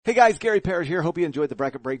Hey guys, Gary Parrish here. Hope you enjoyed the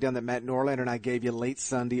bracket breakdown that Matt Norlander and I gave you late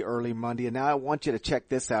Sunday, early Monday. And now I want you to check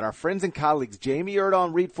this out. Our friends and colleagues, Jamie Erdahl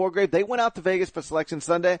and Reed Forgrave, they went out to Vegas for Selection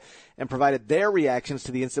Sunday and provided their reactions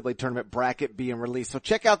to the NCAA tournament bracket being released. So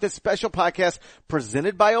check out this special podcast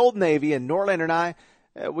presented by Old Navy, and Norlander and I,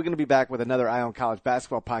 we're going to be back with another Eye on College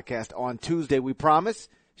basketball podcast on Tuesday, we promise.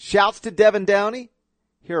 Shouts to Devin Downey.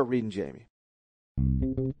 Here are Reed and Jamie.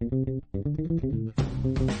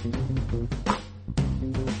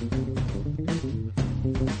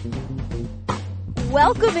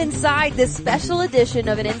 Welcome inside this special edition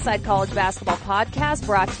of an Inside College Basketball podcast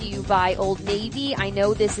brought to you by Old Navy. I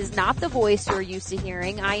know this is not the voice you're used to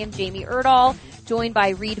hearing. I am Jamie Erdahl, joined by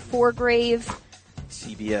Reed Forgrave,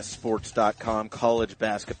 CBSSports.com college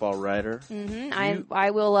basketball writer.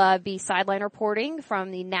 I will be sideline reporting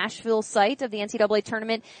from the Nashville site of the NCAA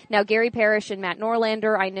tournament. Now, Gary Parrish and Matt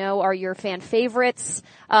Norlander, I know, are your fan favorites,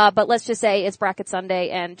 but let's just say it's Bracket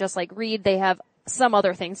Sunday, and just like Reed, they have some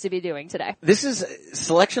other things to be doing today. This is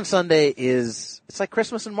Selection Sunday it's like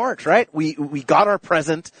Christmas in March, right? We got our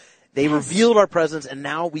present. They revealed our presents, and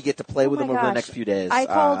now we get to play with them over the next few days. I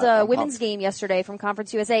called a women's game yesterday from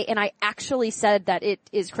Conference USA, and I actually said that it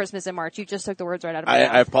is Christmas in March. You just took the words right out of my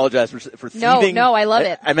mouth. I apologize for thieving. No, I love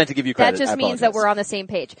it. I meant to give you credit. That just means that we're on the same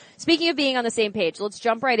page. Speaking of being on the same page, let's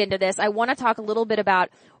jump right into this. I want to talk a little bit about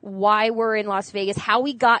why we're in Las Vegas, how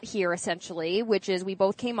we got here essentially, which is we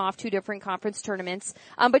both came off two different conference tournaments.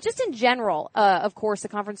 But just in general, of course, the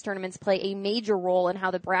conference tournaments play a major role in how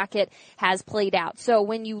the bracket has played out. So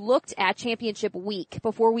when you looked at championship week,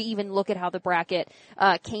 before we even look at how the bracket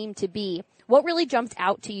came to be, what really jumped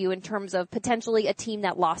out to you in terms of potentially a team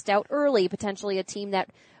that lost out early, potentially a team that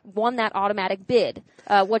won that automatic bid?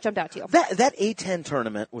 What jumped out to you? That A-10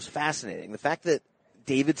 tournament was fascinating. The fact that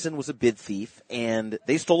Davidson was a bid thief, and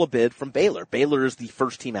they stole a bid from Baylor. Baylor is the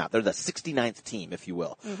first team out. They're the 69th team, if you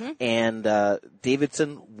will. Mm-hmm. And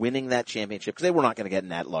Davidson winning that championship, because they were not going to get in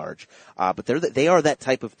that large. But they are that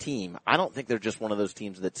type of team. I don't think they're just one of those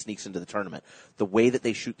teams that sneaks into the tournament. The way that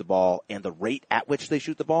they shoot the ball and the rate at which they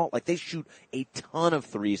shoot the ball, like they shoot a ton of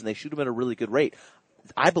threes, and they shoot them at a really good rate.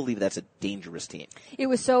 I believe that's a dangerous team. It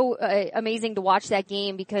was so amazing to watch that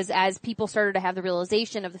game, because as people started to have the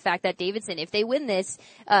realization of the fact that Davidson, if they win this,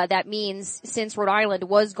 that means since Rhode Island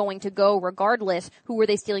was going to go regardless, who were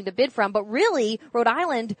they stealing the bid from? But really, Rhode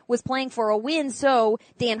Island was playing for a win so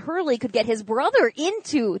Dan Hurley could get his brother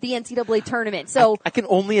into the NCAA tournament. So I can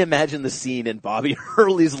only imagine the scene in Bobby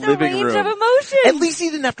Hurley's living room. The range of emotion. At least he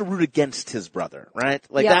didn't have to root against his brother, right?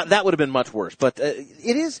 Like that would have been much worse. But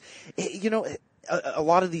it is, a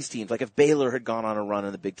lot of these teams, like if Baylor had gone on a run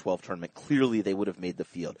in the Big 12 tournament, clearly they would have made the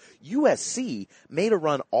field. USC made a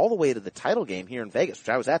run all the way to the title game here in Vegas, which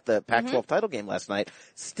I was at the Pac-12 title game last night,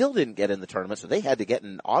 still didn't get in the tournament, so they had to get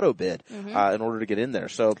an auto bid in order to get in there.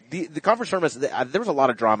 So the conference tournaments, there was a lot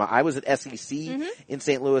of drama. I was at SEC in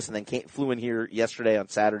St. Louis, and then flew in here yesterday on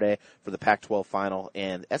Saturday for the Pac-12 final,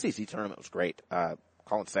 and SEC tournament was great.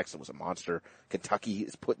 Colin Sexton was a monster. Kentucky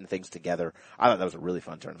is putting things together. I thought that was a really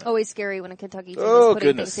fun tournament. Always scary when a Kentucky team is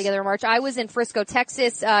putting things together in March. I was in Frisco,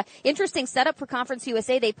 Texas. Interesting setup for Conference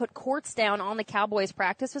USA. They put courts down on the Cowboys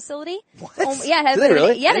practice facility. What? Yeah, did they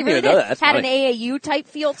really? Yeah, they really did. Had funny. An AAU type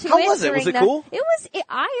feel to it. How was it? Was it cool?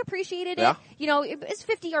 I appreciated it. It was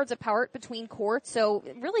 50 yards apart between courts, so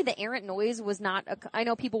really the errant noise was not, I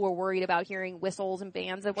know people were worried about hearing whistles and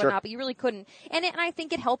bands and whatnot, but you really couldn't. And I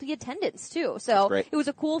think it helped the attendance too. So it was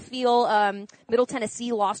a cool feel. Middle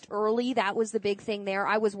Tennessee lost early. That was the big thing there.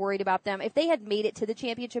 I was worried about them. If they had made it to the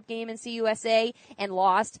championship game in CUSA and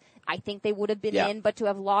lost, I think they would have been in, but to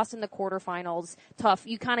have lost in the quarterfinals, tough.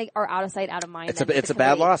 You kind of are out of sight, out of mind. It's a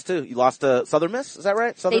bad loss too. You lost to Southern Miss, is that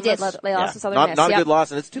right? They lost to Southern Miss. Not a good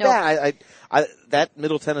loss, and it's too bad. That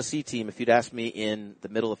Middle Tennessee team, if you'd asked me in the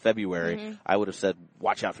middle of February, I would have said,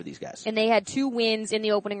 watch out for these guys. And they had 2 wins in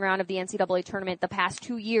the opening round of the NCAA tournament the past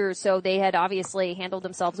 2 years, so they had obviously handled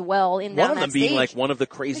themselves well in that stage. One of them being like one of the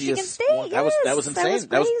craziest. That was insane.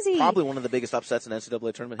 That was probably one of the biggest upsets in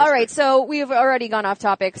NCAA tournament history. All right, so we've already gone off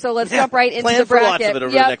topic, so let's jump right into the bracket. Plan for lots of it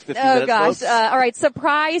over the next 15 minutes, gosh. All right,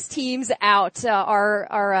 surprise teams out.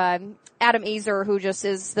 Our Adam Azer, who just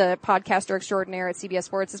is the podcaster extraordinaire at CBS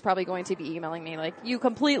Sports, is probably going to be emailing me like, you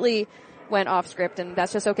completely went off script, and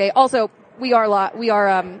that's just okay. Also, we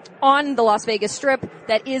are on the Las Vegas Strip.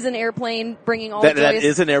 That is an airplane bringing all the joyous. That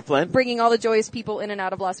is an airplane. Bringing all the joyous people in and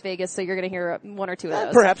out of Las Vegas, so you're going to hear one or two of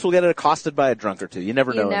those. Perhaps we'll get accosted by a drunk or two. You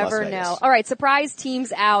never know. You never know. All right, surprise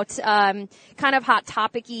teams out. Kind of hot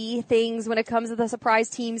topic-y things when it comes to the surprise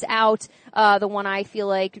teams out. The one I feel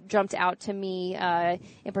like jumped out to me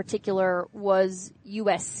in particular was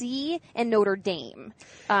USC and Notre Dame.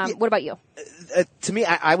 What about you? To me,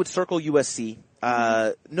 I would circle USC.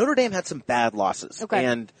 Notre Dame had some bad losses. Okay.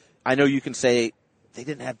 And I know you can say they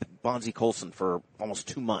didn't have Bonzie Colson for almost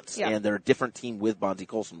 2 months, and they're a different team with Bonzie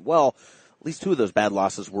Colson. Well, at least 2 of those bad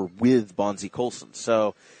losses were with Bonzie Colson.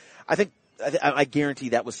 So I guarantee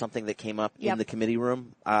that was something that came up in the committee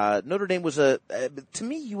room. Notre Dame was to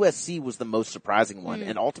me, USC was the most surprising one.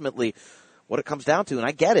 And ultimately, what it comes down to, and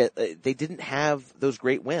I get it, they didn't have those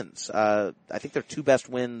great wins. I think their 2 best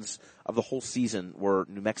wins of the whole season were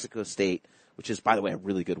New Mexico State, which is, by the way, a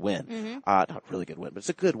really good win. Not really good win, but it's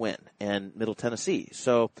a good win, and Middle Tennessee.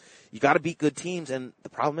 So you got to beat good teams, and the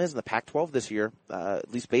problem is in the Pac-12 this year,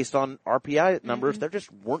 at least based on RPI numbers, there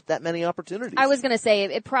just weren't that many opportunities. I was going to say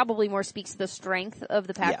it probably more speaks to the strength of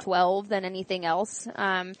the Pac-12 than anything else.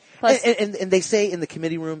 Plus, and they say in the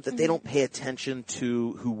committee room that they don't pay attention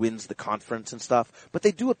to who wins the conference and stuff, but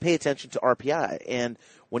they do pay attention to RPI. And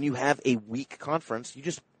when you have a weak conference, you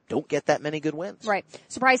just don't get that many good wins. Right.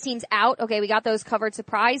 Surprise teams out. Okay, we got those covered.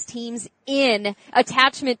 Surprise teams in.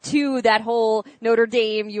 Attachment to that whole Notre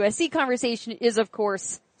Dame USC conversation is, of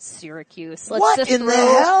course, Syracuse. What in the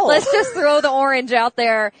hell? Let's just throw the orange out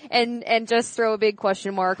there and just throw a big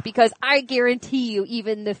question mark, because I guarantee you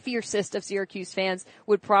even the fiercest of Syracuse fans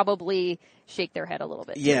would probably shake their head a little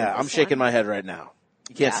bit. Yeah, I'm shaking my head right now.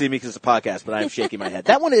 You can't see me because it's a podcast, but I'm shaking my head.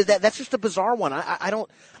 That one is that's just a bizarre one. I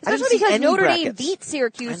don't. Especially because Notre Dame brackets. beat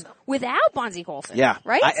Syracuse without Bonzie Colson. Yeah,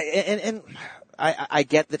 right. I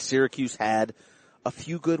get that Syracuse had a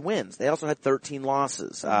few good wins. They also had 13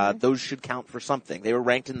 losses. Those should count for something. They were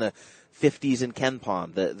ranked in the 50s in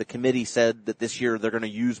KenPom. The committee said that this year they're going to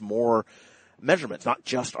use more measurements, not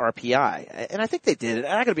just RPI, and I think they did. And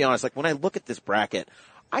I got to be honest, like when I look at this bracket,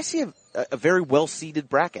 I see a very well-seeded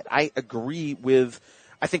bracket. I agree with.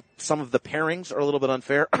 I think some of the pairings are a little bit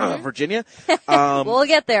unfair. Virginia. We'll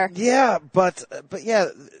get there. Yeah, but yeah,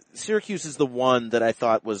 Syracuse is the one that I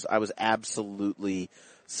thought I was absolutely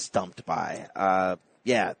stumped by. I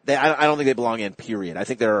don't think they belong in, period. I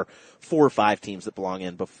think there are 4 or 5 teams that belong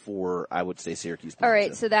in before I would say Syracuse belongs All right,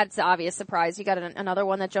 in. so that's the obvious surprise. You got another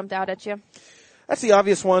one that jumped out at you? That's the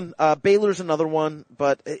obvious one. Baylor's another one,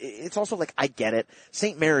 but it's also like, I get it.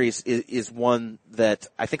 St. Mary's is one that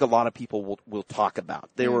I think a lot of people will talk about.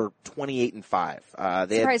 They were 28-5.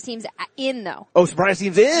 Surprise teams in though. Oh, surprise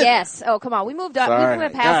teams in? Yes. Oh, come on. We moved up. Sorry. We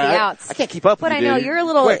went past the outs. I can't keep up with but you, I know dude. you're a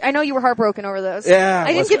little, Quick. I know you were heartbroken over those. Yeah.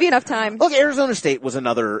 I didn't give you enough time. Look, Arizona State was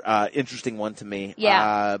another, interesting one to me.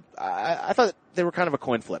 Yeah. I thought they were kind of a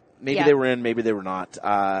coin flip. Maybe they were in, maybe they were not.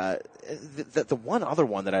 The one other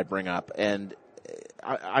one that I'd bring up, and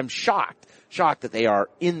I'm shocked that they are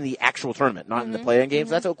in the actual tournament, not in the play-in games.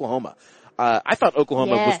 That's Oklahoma. I thought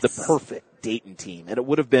Oklahoma was the perfect Dayton team, and it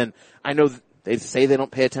would have been, I know they say they don't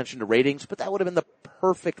pay attention to ratings, but that would have been the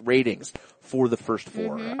perfect ratings for the first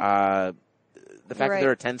 4. The fact that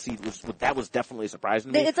they're a 10 seed was definitely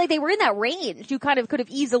surprising to me. It's like they were in that range. You kind of could have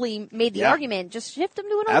easily made the argument, just shift them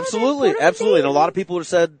to an 11. Absolutely. And a lot of people have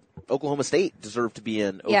said Oklahoma State deserved to be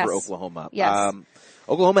in over Oklahoma. Yes.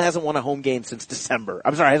 Oklahoma hasn't won a home game since December.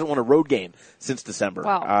 I'm sorry, hasn't won a road game since December.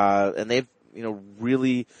 Wow. And they've,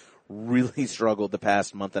 really, really struggled the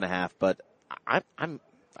past month and a half, but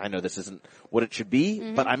I know this isn't what it should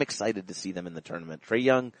be, but I'm excited to see them in the tournament. Trae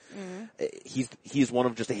Young, he's one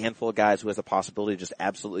of just a handful of guys who has the possibility to just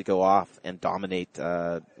absolutely go off and dominate,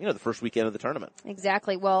 the first weekend of the tournament.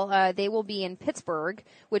 Exactly. Well, they will be in Pittsburgh,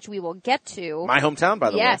 which we will get to. My hometown,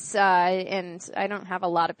 by the way. Yes, and I don't have a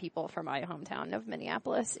lot of people from my hometown of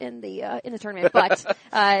Minneapolis in the tournament, but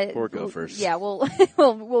Poor Gophers. Yeah, we'll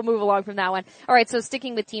move along from that one. All right, so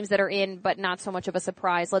sticking with teams that are in, but not so much of a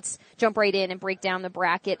surprise. Let's jump right in and break down the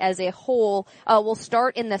bracket as a whole. We'll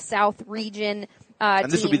start in the South region.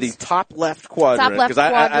 And this will be the top left quadrant, because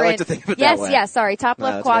I like to think of it that way. Yes, sorry. Top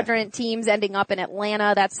left quadrant teams ending up in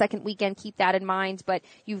Atlanta that second weekend. Keep that in mind. But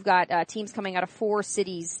you've got teams coming out of 4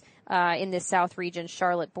 cities in this South region: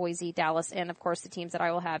 Charlotte, Boise, Dallas, and of course the teams that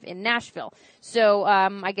I will have in Nashville. So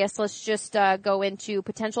I guess let's just go into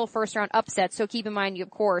potential first round upsets. So keep in mind, you've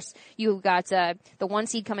got the 1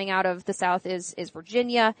 seed coming out of the South is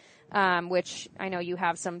Virginia, which I know you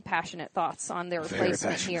have some passionate thoughts on their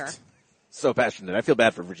replacement here. So passionate. I feel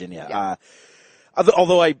bad for Virginia. Yeah.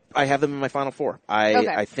 Although I have them in my Final Four.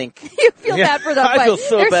 I think you feel bad for them. I feel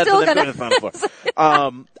so bad for them gonna... going to the Final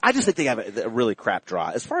Four. I just think they have a really crap draw.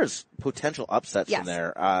 As far as potential upsets from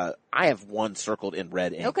there, I have one circled in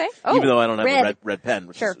red ink. Okay. Even though I don't have a red pen,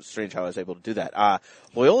 which sure. is strange how I was able to do that.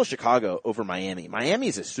 Loyola Chicago over Miami. Miami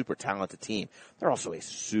is a super talented team. They're also a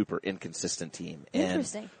super inconsistent team.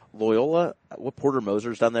 Interesting. And Loyola, what Porter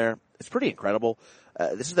Moser's done there, it's pretty incredible.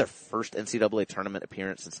 This is their first NCAA tournament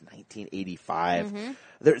appearance since 1985. Mm-hmm.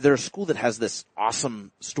 They're a school that has this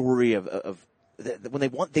awesome story of when they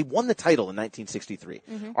won the title in 1963.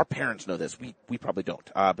 Mm-hmm. Our parents know this. We probably don't.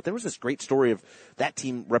 But there was this great story of that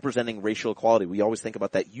team representing racial equality. We always think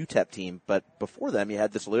about that UTEP team, but before them you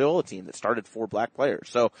had this Loyola team that started 4 black players.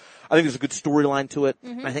 So I think there's a good storyline to it.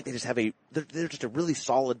 Mm-hmm. And I think they just have they're just a really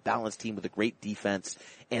solid, balanced team with a great defense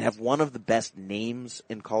and have one of the best names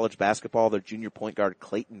in college basketball, their junior point guard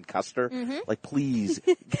Clayton Custer. Mm-hmm. Like, please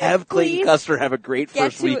have Clayton Custer have a great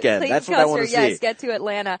first weekend. That's what I want to see. Yes, get to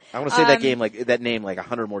Atlanta. I want to say that name like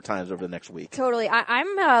 100 more times over the next week. Totally.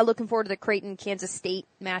 I'm looking forward to the Creighton-Kansas State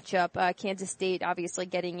matchup. Kansas State obviously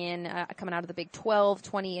getting in, coming out of the Big 12,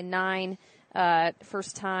 20-9,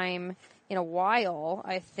 first time in a while,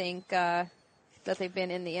 I think, that they've been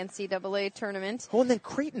in the NCAA tournament. Oh, and then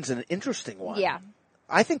Creighton's an interesting one. Yeah.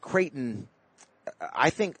 I think Creighton, I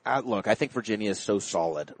think Virginia is so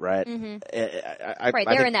solid, right? Mm-hmm.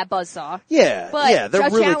 They're in that buzzsaw. Yeah, but they're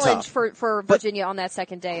really challenge tough. for Virginia on that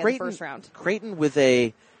second day of the first round. Creighton with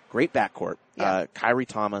a great backcourt. Yeah. Kyrie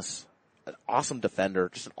Thomas, an awesome defender,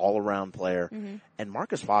 just an all-around player. Mm-hmm. And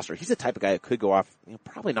Marcus Foster, he's the type of guy who could go off,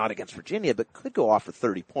 probably not against Virginia, but could go off for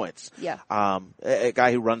 30 points. Yeah. A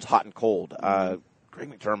guy who runs hot and cold. Greg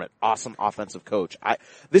McDermott, awesome offensive coach.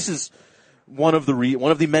 This is one of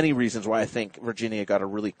the many reasons why I think Virginia got a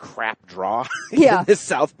really crap draw in this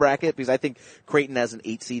South bracket, because I think Creighton as an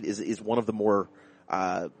 8 seed is one of the more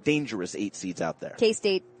dangerous 8 seeds out there.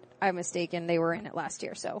 K-State, I'm mistaken, they were in it last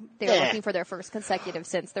year, so they were looking for their first consecutive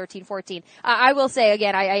since 13-14. I will say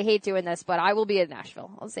again, I hate doing this, but I will be in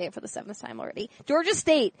Nashville. I'll say it for the 7th time already. Georgia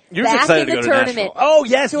State, You're back excited in to the go to tournament. Nashville. Oh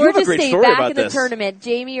yes, Georgia you have a great State story back about in the this. tournament.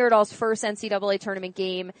 Jamie Erdahl's first NCAA tournament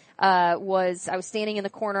game I was standing in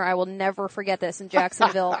the corner. I will never forget this in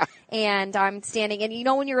Jacksonville, and I'm standing.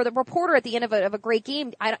 And when you're the reporter at the end of a great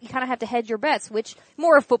game, you kind of have to hedge your bets. Which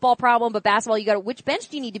more a football problem, but basketball, you got which bench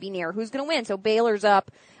do you need to be near? Who's going to win? So Baylor's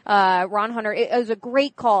up. Ron Hunter. It was a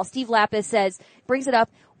great call. Steve Lapis brings it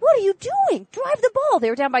up. What are you doing? Drive the ball.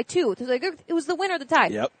 They were down by 2. It was the win or the tie.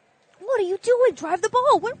 Yep. What are you doing? Drive the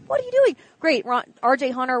ball. What are you doing? Great.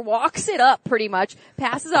 RJ Hunter walks it up pretty much,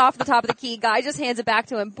 passes off the top of the key. Guy just hands it back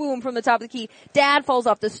to him. Boom, from the top of the key. Dad falls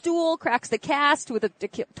off the stool, cracks the cast with a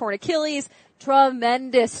torn Achilles.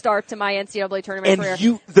 Tremendous start to my NCAA tournament career.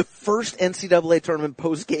 And the first NCAA tournament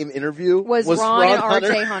post-game interview was Ron and Hunter?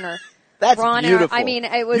 RJ Hunter. That's Ron beautiful.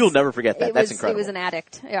 You'll never forget that. That's incredible. It was an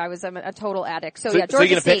addict. Yeah, I was a total addict. So you're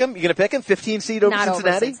Georgia State. You're gonna pick him? 15 seed over not Cincinnati?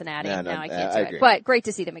 Over Cincinnati. No, I can't do it. Agree. But great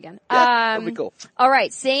to see them again. Yeah, that'd be cool. All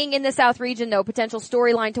right. Staying in the South region though, potential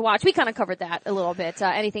storyline to watch. We kind of covered that a little bit.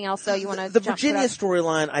 Anything else though you want to The Virginia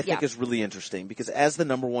storyline I think is really interesting because as the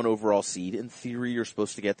number 1 overall seed, in theory you're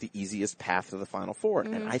supposed to get the easiest path to the Final Four.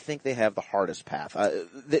 Mm-hmm. And I think they have the hardest path.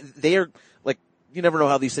 They are like, you never know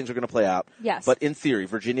how these things are going to play out. Yes. But in theory,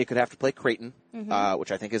 Virginia could have to play Creighton,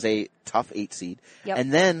 which I think is a tough 8 seed. Yep.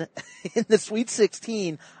 And then in the Sweet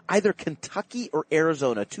 16, either Kentucky or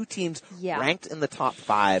Arizona, 2 teams ranked in the top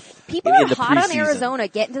 5. People are hot on Arizona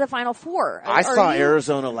getting to the Final Four. I saw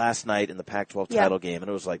Arizona last night in the Pac-12 title game, and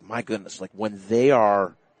it was like, my goodness, like when they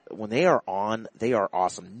are on, they are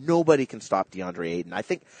awesome. Nobody can stop DeAndre Ayton. I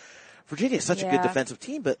think Virginia is such a good defensive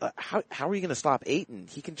team, but how are you going to stop Ayton?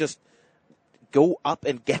 He can just go up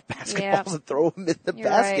and get basketballs and throw them in the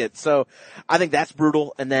basket. Right. So I think that's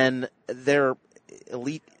brutal. And then their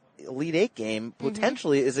Elite 8 game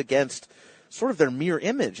potentially is against sort of their mirror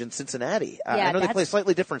image in Cincinnati. I know they play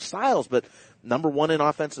slightly different styles, but number 1 in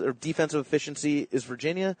offensive or defensive efficiency is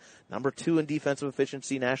Virginia. Number 2 in defensive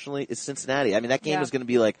efficiency nationally is Cincinnati. I mean, that game is going to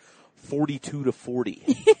be like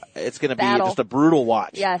 42-40. It's going to be just a brutal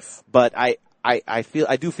watch. Yes. But I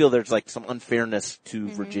do feel there's like some unfairness to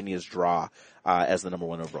Virginia's draw. As the number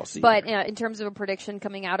 1 overall seed. But in terms of a prediction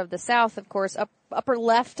coming out of the South, of course, upper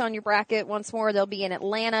left on your bracket once more, they'll be in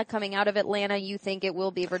Atlanta. Coming out of Atlanta, you think it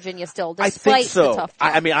will be Virginia still, despite I think so. the tough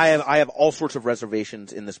I mean, I have all sorts of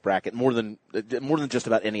reservations in this bracket, more than just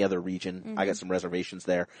about any other region. I got some reservations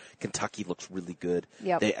there. Kentucky looks really good.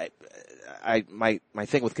 Yep. My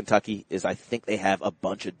thing with Kentucky is I think they have a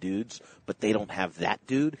bunch of dudes, but they don't have that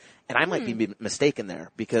dude. And I might be mistaken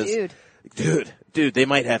there because Dude, they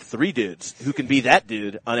might have 3 dudes who can be that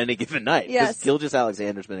dude on any given night. Yes. Gilgeous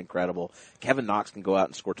Alexander's been incredible. Kevin Knox can go out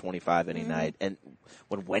and score 25 any night. And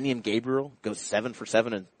when Wenyen Gabriel goes 7 for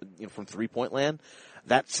 7 and from 3-point land,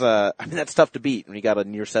 that's tough to beat when you got a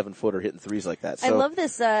near 7-footer hitting threes like that. So,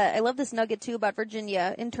 I love this nugget too about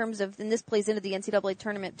Virginia in terms of, and this plays into the NCAA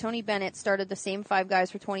tournament. Tony Bennett started the same 5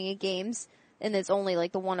 guys for 28 games. And it's only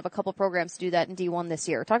like the one of a couple programs to do that in D1 this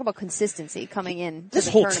year. Talk about consistency coming in. This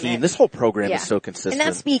whole team, this whole program is so consistent. And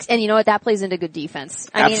that speaks, and you know what, that plays into good defense.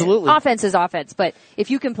 Absolutely. I mean, offense is offense, but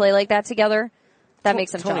if you can play like that together, that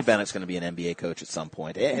makes them Tony tough. Bennett's going to be an NBA coach at some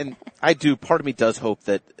point. And part of me does hope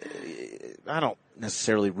that, I don't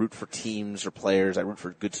necessarily root for teams or players. I root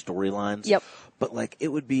for good storylines. Yep. But like, it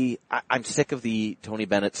would be, I'm sick of the Tony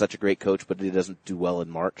Bennett, such a great coach, but he doesn't do well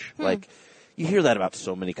in March. Like, you hear that about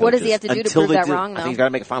so many coaches. What does he have to do to prove that wrong, though? I think he's got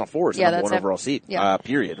to make a Final Four as the number 1 overall seed,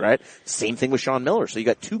 period, right? Same thing with Sean Miller. So you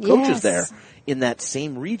got 2 coaches there in that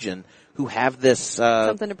same region who have this,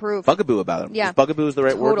 something to prove. Bugaboo about them. Yeah. Bugaboo is the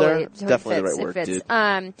right word there? Totally Definitely fits, the right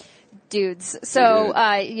word, dude. Dudes. So,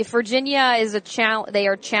 Virginia is they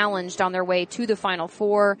are challenged on their way to the Final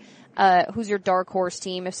Four. Who's your dark horse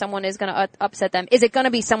team? If someone is going to upset them, is it going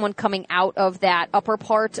to be someone coming out of that upper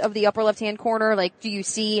part of the upper left-hand corner? Like, do you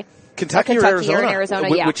see Kentucky or Arizona?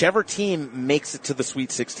 Whichever team makes it to the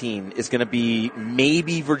Sweet 16 is going to be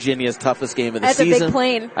maybe Virginia's toughest game of the That's season. That's a big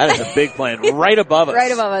plane. That is a big plane right above us.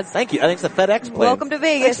 Right above us. Thank you. I think it's the FedEx plane. Welcome to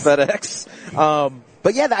Vegas. Thanks, FedEx.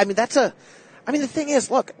 But yeah, the thing is,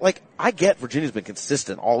 look, like, I get Virginia's been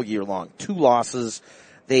consistent all year long. 2 losses.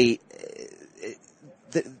 They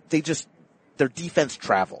just, their defense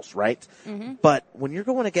travels, right? Mm-hmm. But when you're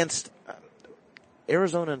going against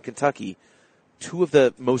Arizona and Kentucky, 2 of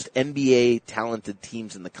the most NBA talented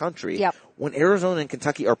teams in the country. Yep. When Arizona and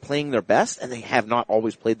Kentucky are playing their best, and they have not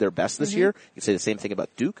always played their best this year, you can say the same thing about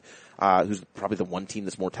Duke, who's probably the one team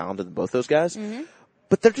that's more talented than both those guys. Mm-hmm.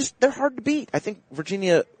 But they're hard to beat. I think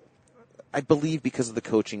Virginia, I believe because of the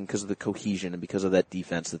coaching, because of the cohesion, and because of that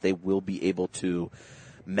defense, that they will be able to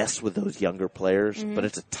mess with those younger players, but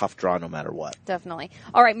it's a tough draw no matter what. Definitely.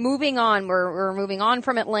 All right, moving on. We're moving on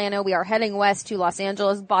from Atlanta. We are heading west to Los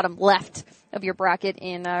Angeles, bottom left of your bracket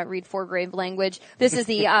in Reed Forgrave language. This is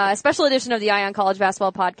the special edition of the Ion College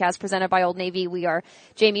Basketball Podcast presented by Old Navy. We are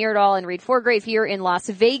Jamie Erdahl and Reed Forgrave here in Las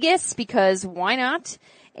Vegas because why not?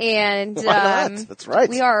 And why not? That's right.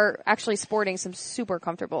 We are actually sporting some super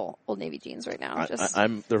comfortable Old Navy jeans right now.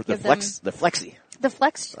 They're flexy. The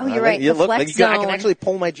flex. Oh, you're right. You the look flex like zone. I can actually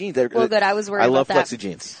pull my jeans. Well, good. I was worried about that. I love flexi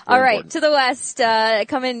jeans. All right, to the west,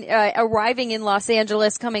 arriving in Los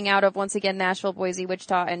Angeles, coming out of once again Nashville, Boise,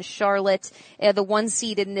 Wichita, and Charlotte. The 1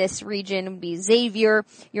 seed in this region would be Xavier.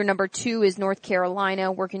 Your number 2 is North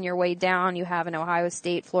Carolina. Working your way down, you have an Ohio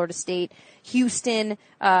State, Florida State, Houston,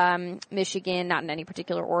 Michigan, not in any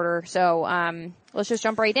particular order. So let's just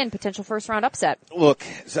jump right in. Potential first round upset. Look,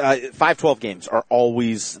 5-12 games are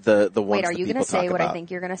always the ones. Wait, are you going to say what I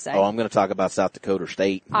think you're going to say? Oh, I'm going to talk about South Dakota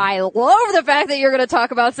State. I love the fact that you're going to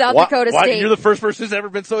talk about South Dakota State. You're the first person who's ever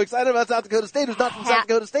been so excited about South Dakota State who's not from South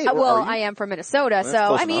Dakota State. Well, I am from Minnesota,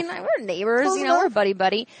 so I mean, we're neighbors. Close enough. We're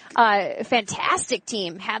buddy. Fantastic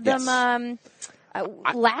team. Had them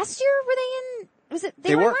last year. Were they in? Was it?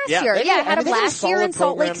 They were last year. Had them last year in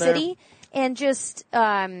Salt Lake City, and just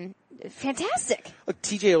fantastic. Look,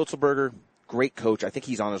 TJ Otzelberger, great coach. I think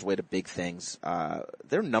he's on his way to big things.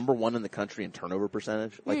 They're number 1 in the country in turnover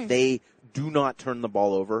percentage. Like, they do not turn the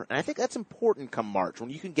ball over, and I think that's important come March when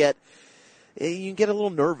you can get a little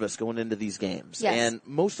nervous going into these games. Yes. And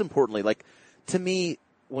most importantly, like, to me,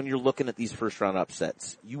 when you're looking at these first round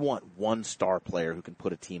upsets, you want one star player who can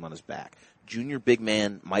put a team on his back. Junior big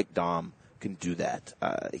man Mike Daum can do that.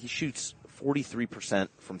 He shoots 43%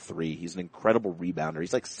 from 3. He's an incredible rebounder.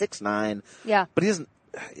 He's like 6'9". Yeah. But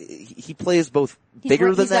he plays both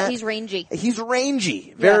bigger than that. He's rangy. He's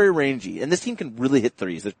rangy. Very rangy. And this team can really hit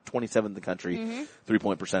threes. They're 27th in the country,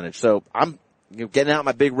 3-point percentage. So I'm getting out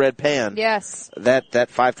my big red pan. Yes. That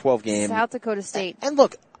 5-12 game. South Dakota State. And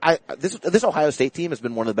look, this Ohio State team has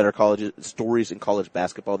been one of the better stories in college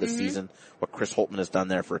basketball this season. What Chris Holtmann has done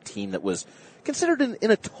there for a team that was considered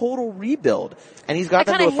in a total rebuild, and he's got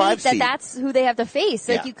them to a 5 seed. That's who they have to face.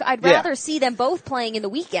 Like I'd rather see them both playing in the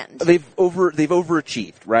weekend. They've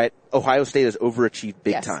overachieved, right? Ohio State has overachieved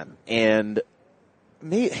big time, and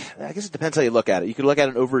I guess it depends how you look at it. You could look at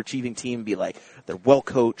an overachieving team and be like, they're well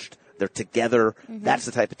coached. They're together. That's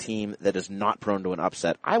the type of team that is not prone to an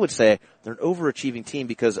upset. I would say they're an overachieving team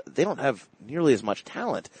because they don't have nearly as much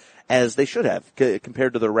talent as they should have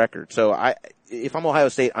compared to their record. So if I'm Ohio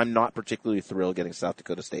State, I'm not particularly thrilled getting South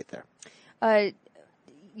Dakota State there.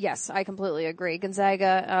 Yes, I completely agree.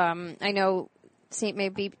 Gonzaga, I know St.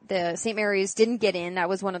 Mary's didn't get in. That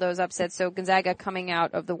was one of those upsets. So Gonzaga coming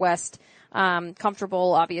out of the West,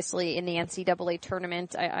 comfortable, obviously, in the NCAA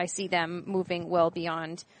tournament. I see them moving well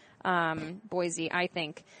beyond, Boise, I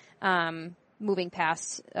think. Moving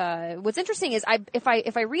past, what's interesting is if I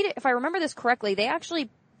remember this correctly, they actually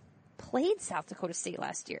played South Dakota State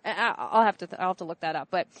last year. I'll have to look that up,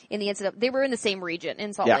 but in the NCAA, they were in the same region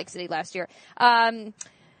in Salt Lake City last year. Anything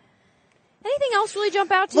else really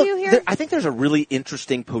jump out to you here? I think there's a really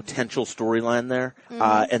interesting potential storyline there,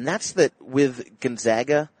 and that's that with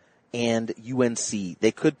Gonzaga and UNC,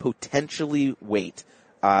 they could potentially wait.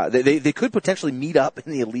 They could potentially meet up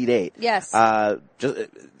in the Elite Eight. Yes. Just a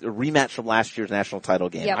rematch from last year's national title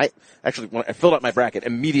game. Yep. I filled out my bracket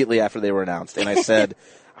immediately after they were announced, and I said,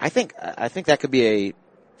 I think that could be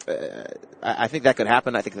I think that could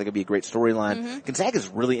happen. I think that could be a great storyline. Gonzaga's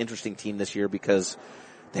a really interesting team this year because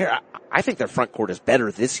I think their front court is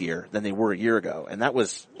better this year than they were a year ago. And that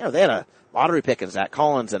was, they had a lottery pick in Zach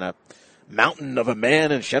Collins and a mountain of a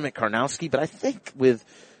man in Shemek Karnowski. But I think with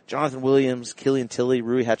Jonathan Williams, Killian Tilly,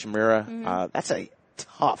 Rui Hachimura, that's a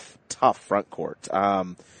tough front court.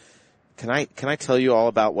 Can I tell you all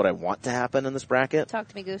about what I want to happen in this bracket? Talk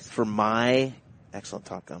to me, Goose. For my excellent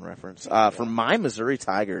Top Gun reference. For my Missouri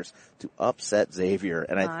Tigers to upset Xavier.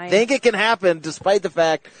 And I think it can happen despite the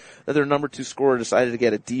fact that their number 2 scorer decided to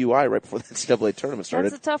get a DUI right before the NCAA tournament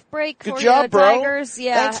started. That's a tough break Good for job, the bro. Tigers.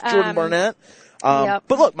 Yeah. Thanks, Jordan Barnett. Yep.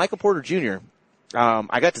 But look, Michael Porter Jr.,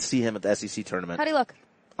 I got to see him at the SEC tournament. How'd he look?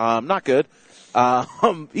 Not good.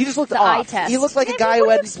 He just looked the off. Eye test. He looked like a guy who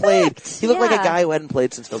hadn't played. He looked like a guy who hadn't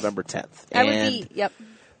played since November 10th. Yep.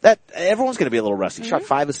 That everyone's going to be a little rusty. He shot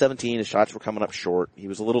 5 of 17. His shots were coming up short. He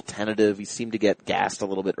was a little tentative. He seemed to get gassed a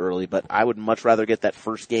little bit early, but I would much rather get that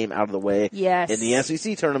first game out of the way in the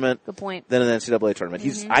SEC tournament Good point. than in the NCAA tournament.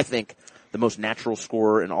 He's, I think, the most natural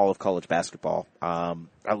scorer in all of college basketball.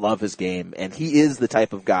 I love his game, and he is the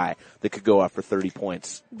type of guy that could go out for 30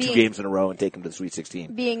 points 2 games in a row and take him to the Sweet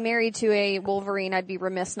 16. Being married to a Wolverine, I'd be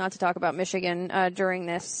remiss not to talk about Michigan during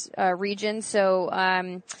this region.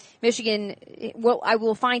 So Michigan, what I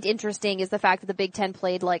will find interesting is the fact that the Big Ten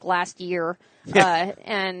played like last year,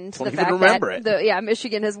 and the fact that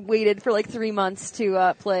Michigan has waited for like 3 months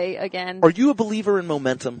to play again. Are you a believer in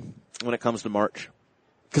momentum when it comes to March?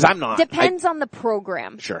 Because I'm not. Depends on the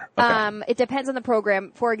program. Sure. Okay. It depends on the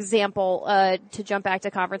program. For example, to jump back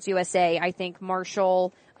to Conference USA, I think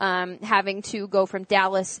Marshall having to go from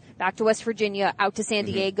Dallas back to West Virginia out to San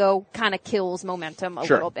Diego kind of kills momentum a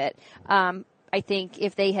little bit. I think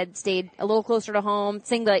if they had stayed a little closer to home,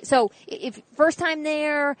 so if first time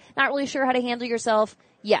there, not really sure how to handle yourself,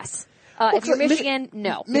 yes. If you're Michigan,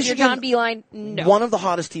 no. If you're John Beilein, no. One of the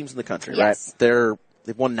hottest teams in the country, right?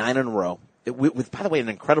 They've won 9 in a row. With, by the way, an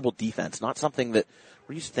incredible defense, not something that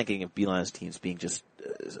we're used to thinking of Beilein's teams being just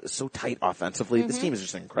so tight offensively. This team is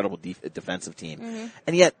just an incredible defensive team,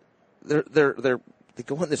 and yet they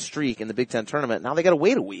go on this streak in the Big Ten tournament. Now they got to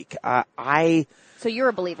wait a week. So you're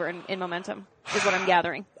a believer in momentum, is what I'm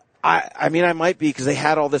gathering. I mean, I might be because they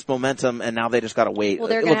had all this momentum and now they just got to wait. Well,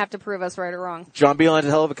 they're going to have to prove us right or wrong. John Beilein's a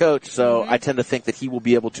hell of a coach, so I tend to think that he will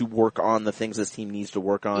be able to work on the things this team needs to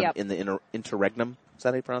work on in the interregnum. Is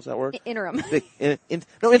that how you pronounce that word? Interim.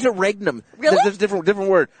 No, interregnum. Really? There's a different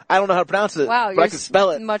word. I don't know how to pronounce it, wow, but I can spell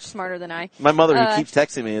it. Much smarter than I. My mother, who keeps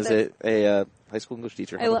texting me, is a high school English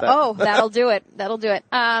teacher. That'll do it. That'll do it.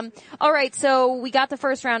 All right, so we got the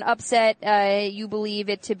first round upset. You believe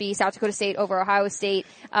it to be South Dakota State over Ohio State.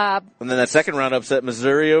 And then that second round upset,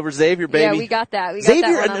 Missouri over Xavier, baby. Yeah, we got that.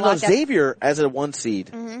 Xavier as a 1 seed.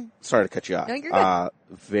 Sorry to cut you off. No, you're good.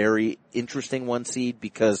 Very interesting 1 seed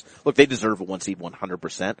because, look, they deserve a 1 seed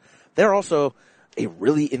 100%. They're also a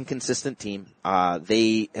really inconsistent team.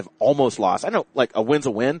 They have almost lost. I know, like, a win's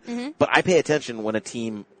a win, but I pay attention when a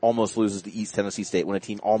team almost loses to East Tennessee State, when a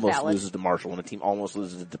team almost loses to Marshall, when a team almost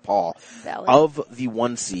loses to DePaul. Of the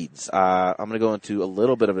 1 seeds, I'm going to go into a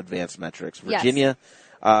little bit of advanced metrics. Virginia,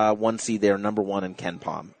 1 seed, they are number 1 in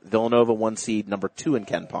KenPom. Villanova, 1 seed, number 2 in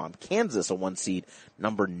KenPom. Kansas, a 1 seed,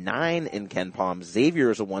 number 9 in KenPom.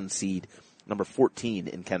 Xavier is a 1 seed, number 14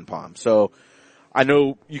 in KenPom. So, I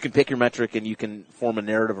know you can pick your metric and you can form a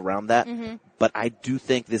narrative around that, but I do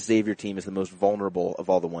think this Xavier team is the most vulnerable of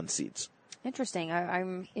all the 1 seeds. Interesting.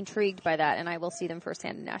 I'm intrigued by that, and I will see them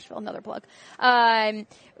firsthand in Nashville. Another plug.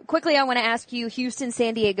 Quickly, I want to ask you, Houston,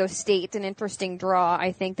 San Diego State, an interesting draw.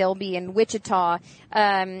 I think they'll be in Wichita,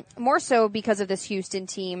 more so because of this Houston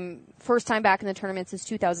team. First time back in the tournament since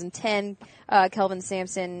 2010. Kelvin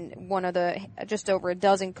Sampson, one of the just over a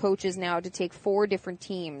dozen coaches now to take 4 different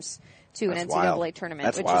teams to an NCAA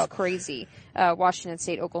tournament, which is crazy. Washington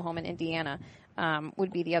State, Oklahoma, and Indiana.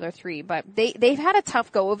 Would be the other 3, but they've had a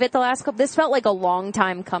tough go of it the last couple. This felt like a long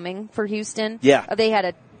time coming for Houston. Yeah. They had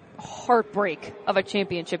a heartbreak of a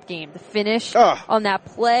championship game. The finish on that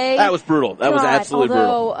play. That was brutal. That was absolutely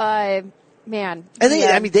brutal. Man.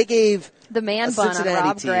 And they gave the man bun on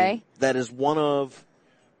Rob Gray. That is one of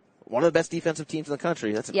the best defensive teams in the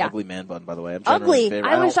country. That's an ugly man bun, by the way. Ugly.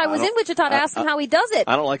 I wish I was in Wichita to ask him how he does it.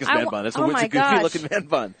 I don't like his man bun. It's a goofy looking man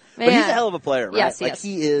bun. Man. But he's a hell of a player, right? Yes, like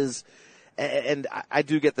he is. And I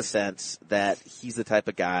do get the sense that he's the type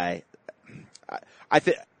of guy. I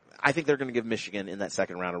think they're going to give Michigan in that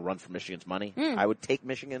second round a run for Michigan's money. I would take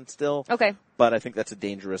Michigan still. Okay. But I think that's a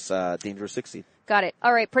dangerous 6 seed. Got it.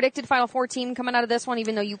 All right. Predicted Final Four team coming out of this one,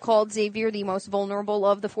 even though you called Xavier the most vulnerable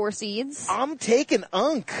of the 4 seeds. I'm taking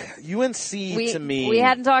UNC. UNC to me. We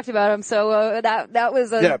hadn't talked about him, so that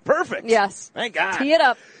was a... Yeah, perfect. Yes. Thank God. Tee it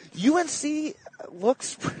up. UNC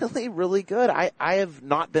looks really, really good. I have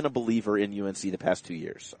not been a believer in UNC the past 2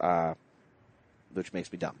 years, which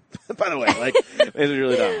makes me dumb. By the way, it's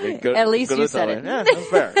really dumb. At least you said it. Yeah, that's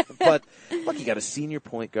fair. But look, you got a senior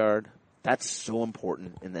point guard. That's so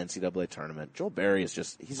important in the NCAA tournament. Joel Berry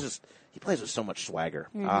is he plays with so much swagger.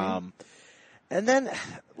 Mm-hmm. And then,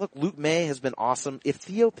 look, Luke May has been awesome. If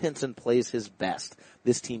Theo Pinson plays his best,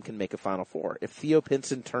 this team can make a Final Four. If Theo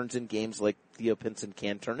Pinson turns in games like Theo Pinson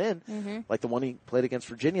can turn in, like the one he played against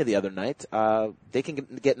Virginia the other night, they can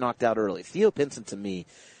get knocked out early. Theo Pinson, to me,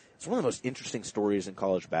 is one of the most interesting stories in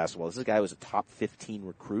college basketball. This is a guy who was a top 15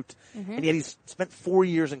 recruit, and yet he's spent 4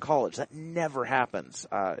 years in college. That never happens.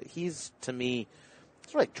 He's, to me,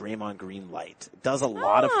 sort of like Draymond Green light. Does a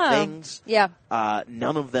lot of things. Yeah.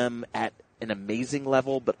 None of them at an amazing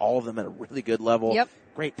level, but all of them at a really good level. Yep.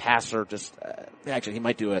 Great passer. Just actually, he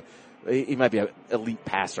might be an elite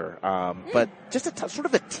passer. But just sort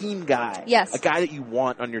of a team guy. Yes. A guy that you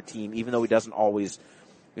want on your team, even though he doesn't always,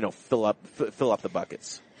 fill up the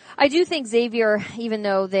buckets. I do think Xavier, even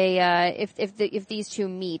though they, if these two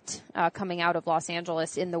meet, coming out of Los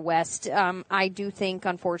Angeles in the West, I do think,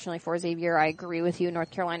 unfortunately for Xavier, I agree with you,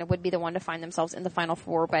 North Carolina would be the one to find themselves in the Final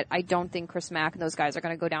Four, but I don't think Chris Mack and those guys are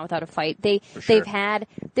going to go down without a fight. They're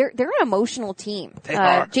an emotional team. They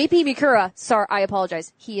are. JP Mikura, sorry, I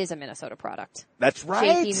apologize. He is a Minnesota product. That's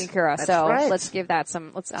right. JP Mikura. That's so right. let's give that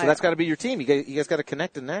some, So that's got to be your team. You guys got to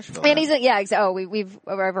connect in Nashville. And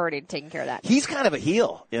I've already taken care of that. He's kind of a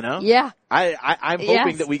heel, Yeah. I'm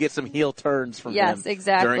hoping that we get some heel turns from him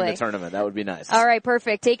exactly. during the tournament. That would be nice. All right,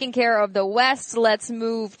 perfect. Taking care of the West, let's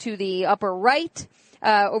move to the upper right,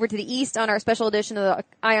 over to the East on our special edition of the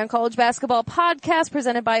Ion College Basketball Podcast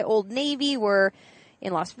presented by Old Navy. We're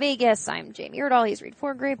in Las Vegas. I'm Jamie Erdahl. He's Reed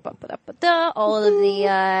Forgrave. All of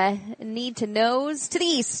the need to knows to the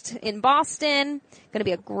East in Boston. Going to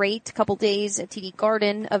be a great couple days at TD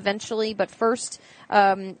Garden eventually. But first,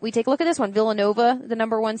 we take a look at this one. Villanova, the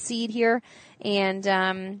number 1 seed here,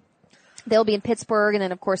 and they'll be in Pittsburgh, and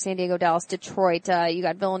then of course San Diego, Dallas, Detroit. You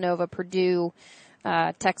got Villanova, Purdue,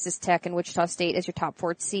 Texas Tech, and Wichita State as your top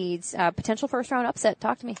 4 seeds. Potential first round upset.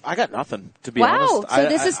 Talk to me. I got nothing, to be honest. Wow, so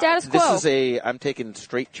this is status quo. I'm taking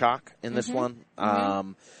straight chalk in this one.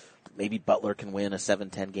 Maybe Butler can win a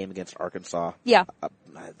 7-10 game against Arkansas. Yeah.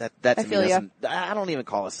 That to me doesn't, I don't even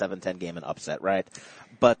call a 7-10 game an upset, right?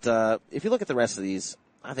 But, if you look at the rest of these,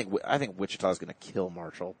 I think Wichita's going to kill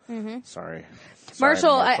Marshall. Sorry,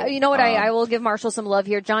 Marshall. You know what? I will give Marshall some love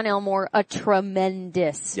here. John Elmore, a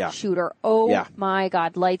tremendous shooter. Oh my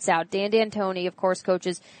God, lights out. Dan D'Antoni, of course,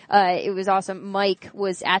 coaches. It was awesome. Mike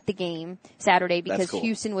was at the game Saturday because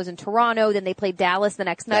Houston was in Toronto. Then they played Dallas the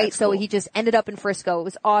next night, so he just ended up in Frisco. It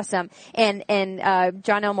was awesome. And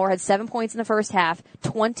John Elmore had 7 points in the first half,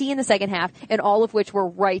 20 in the second half, and all of which were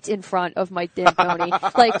right in front of Mike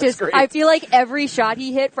D'Antoni. I feel like every shot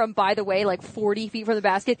he hit from, by the way, 40 feet from the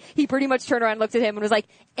basket, he pretty much turned around and looked at him and was like,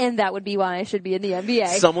 and that would be why I should be in the NBA.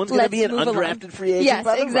 Someone's going to be an undrafted free agent. Yes,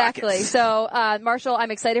 by the exactly. Rockets. So, Marshall,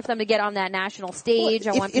 I'm excited for them to get on that national stage.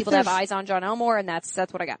 I want people to have eyes on John Elmore, and that's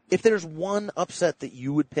what I got. If there's one upset that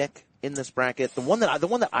you would pick in this bracket, the one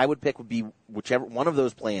that I would pick would be whichever one of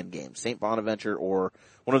those play-in games, St. Bonaventure or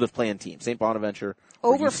one of those play-in teams, St. Bonaventure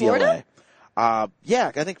or over UCLA. Florida? I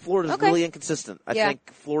think Florida's really inconsistent. I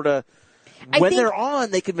think Florida. when they're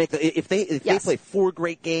on, they could make if they play 4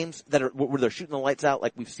 great games that are where they're shooting the lights out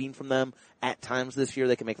like we've seen from them at times this year,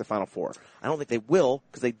 they can make the Final Four. I don't think they will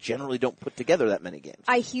because they generally don't put together that many games.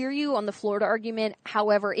 I hear you on the Florida argument.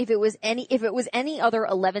 However, if it was any other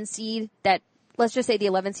 11 seed that, let's just say the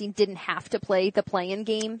 11 seed didn't have to play the play-in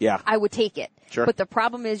game, I would take it. Sure. But the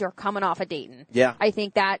problem is you're coming off of Dayton. Yeah. I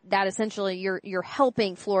think that essentially you're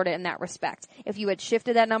helping Florida in that respect. If you had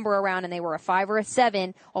shifted that number around and they were a 5 or a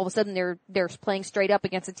 7, all of a sudden they're playing straight up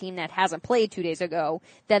against a team that hasn't played 2 days ago,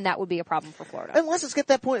 then that would be a problem for Florida. Unless it's get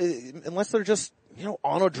that point, unless they're just,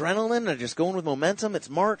 on adrenaline and just going with momentum. It's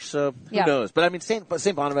March, so who knows? But I mean, St.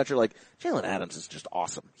 Bonaventure, like, Jalen Adams is just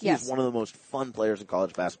awesome. He's one of the most fun players in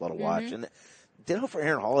college basketball to watch. And ditto for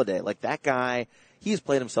Aaron Holiday. Like, that guy, he's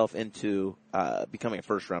played himself into becoming a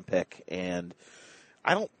first-round pick, and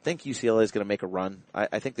I don't think UCLA is going to make a run.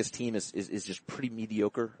 I think this team is just pretty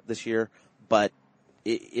mediocre this year, but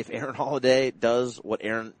if Aaron Holiday does what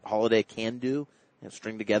Aaron Holiday can do, and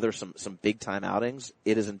string together some big-time outings,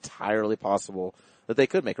 it is entirely possible that they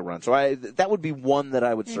could make a run. So that would be one that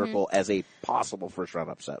I would circle as a possible first-round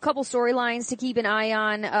upset. A couple storylines to keep an eye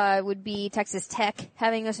on would be Texas Tech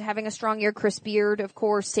having a strong year. Chris Beard, of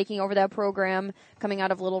course, taking over that program, coming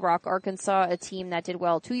out of Little Rock, Arkansas, a team that did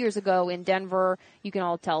well 2 years ago in Denver. You can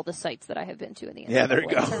all tell the sites that I have been to in the NCAA there you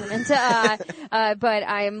go. tournament. But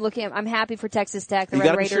I'm happy for Texas Tech. The you Red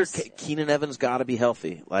got to be Raiders. sure Keenan Evans got to be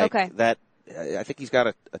healthy. Like that. I think he's got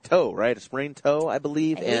a toe, right? A sprained toe, I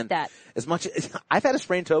believe. I hate that. As much I've had a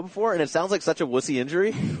sprained toe before, and it sounds like such a wussy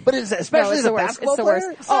injury, but especially as a basketball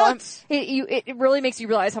player. It really makes you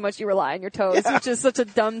realize how much you rely on your toes, which is such a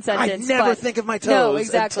dumb sentence. I never think of my toes. No,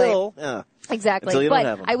 exactly. Until you don't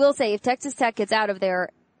have them. I will say, if Texas Tech gets out of there,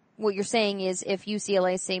 what you're saying is if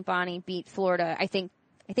UCLA St. Bonnie beat Florida, I think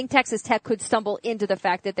Texas Tech could stumble into the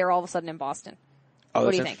fact that they're all of a sudden in Boston.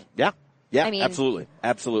 What do you think? Yeah. Yeah, absolutely.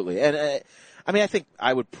 And, I think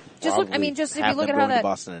I would probably if you have look them at how going to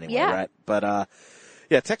Boston anyway, right? But,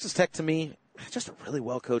 Texas Tech to me, just a really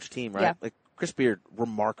well-coached team, right? Yeah. Like, Chris Beard,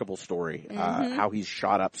 remarkable story, how he's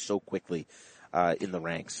shot up so quickly, in the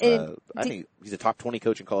ranks. I think he's a top 20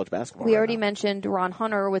 coach in college basketball. We already mentioned Ron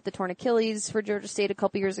Hunter with the torn Achilles for Georgia State a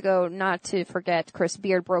couple years ago. Not to forget, Chris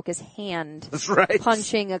Beard broke his hand. That's right.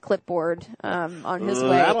 Punching a clipcord, on his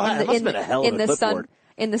way. That must have been a hell of a clipboard.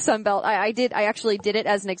 In the Sun Belt. I actually did it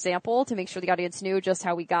as an example to make sure the audience knew just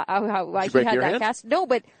how we got, how he had that cast. No,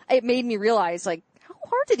 but it made me realize, like, how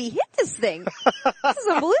hard did he hit this thing? This is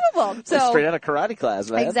unbelievable. So straight out of karate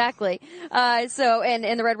class, man. Exactly. And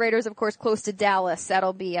the Red Raiders, of course, close to Dallas.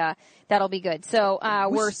 That'll be good. So,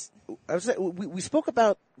 we spoke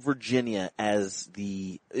about Virginia as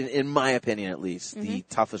in my opinion at least, the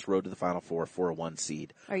toughest road to the Final Four for a 1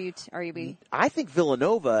 seed. Are you I think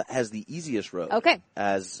Villanova has the easiest road. Okay.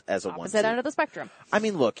 As a 1 seed. Opposite end of the spectrum. I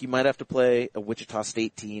mean, look, you might have to play a Wichita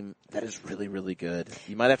State team that is really, really good.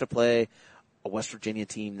 You might have to play a West Virginia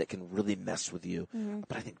team that can really mess with you.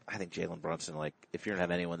 But I think Jalen Brunson, like, if you're gonna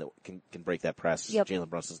have anyone that can break that press, Jalen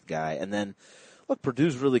Brunson's the guy. And then, look,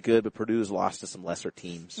 Purdue's really good, but Purdue's lost to some lesser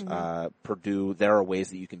teams. Purdue, there are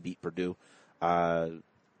ways that you can beat Purdue.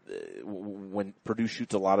 When Purdue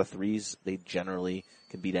shoots a lot of threes, they generally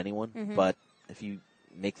can beat anyone. But if you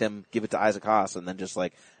make them give it to Isaac Haas and then just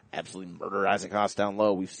like absolutely murder Isaac Haas down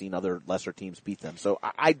low, we've seen other lesser teams beat them. So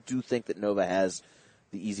I do think that Nova has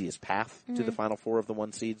the easiest path to the Final Four of the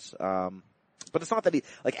 1 seeds. But it's not that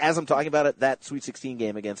as I'm talking about it, that Sweet 16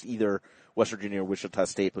 game against either West Virginia or Wichita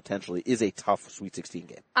State potentially is a tough Sweet 16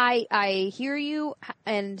 game. I hear you,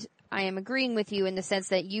 and I am agreeing with you in the sense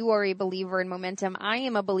that you are a believer in momentum. I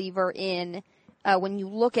am a believer in, when you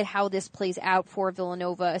look at how this plays out for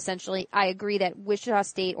Villanova, essentially, I agree that Wichita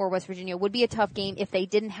State or West Virginia would be a tough game if they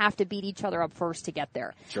didn't have to beat each other up first to get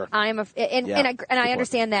there. Sure. I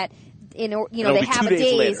understand that they have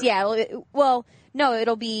days. No,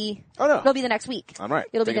 it'll be the next week. I'm right.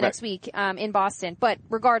 It'll be the next week in Boston. But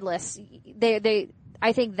regardless,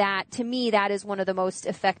 I think that, to me, that is one of the most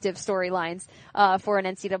effective storylines for an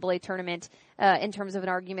NCAA tournament in terms of an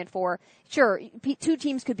argument for, sure, 2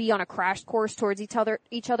 teams could be on a crash course towards each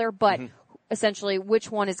other, but essentially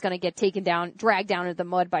which one is going to get dragged down into the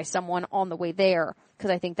mud by someone on the way there,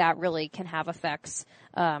 because I think that really can have effects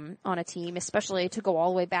on a team, especially to go all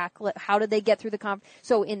the way back. How did they get through the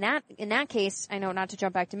So in that case, I know not to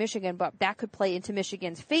jump back to Michigan, but that could play into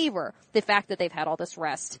Michigan's favor, the fact that they've had all this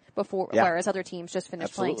rest before, whereas other teams just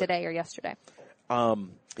finished playing today or yesterday.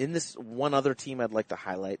 In this one other team I'd like to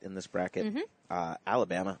highlight in this bracket,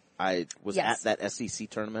 Alabama. I was at that SEC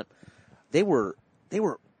tournament. They were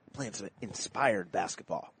playing some inspired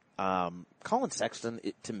basketball. Colin Sexton,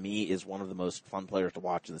 to me, is one of the most fun players to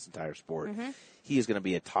watch in this entire sport. He is going to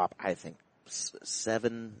be a top, I think,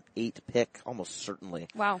 7, 8 pick, almost certainly.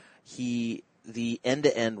 Wow. The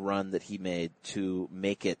end-to-end run that he made to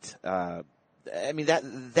make it, that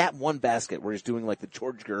one basket where he's doing like the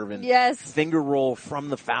George Gervin finger roll from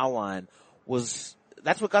the foul line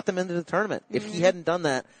that's what got them into the tournament. If he hadn't done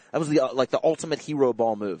that, that was the ultimate hero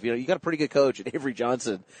ball move. You got a pretty good coach at Avery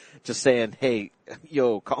Johnson just saying, hey,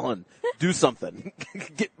 Colin, do something.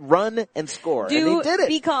 Run and score. And he did it.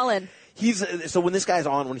 Be Colin. So when this guy's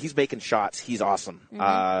on, when he's making shots, he's awesome.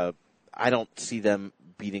 I don't see them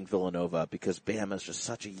beating Villanova because Bama is just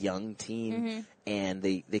such a young team and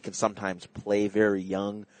they can sometimes play very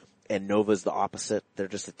young, and Nova's the opposite. They're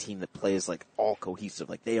just a team that plays like all cohesive.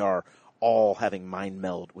 Like they are all having mind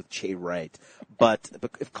meld with Jay Wright. But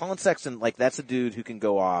if Colin Sexton, that's a dude who can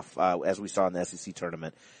go off, as we saw in the SEC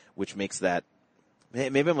tournament, which makes that,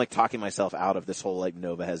 maybe I'm talking myself out of this whole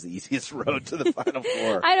Nova has the easiest road to the Final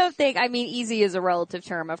Four. Easy is a relative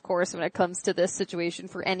term, of course, when it comes to this situation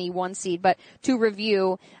for any one seed. But to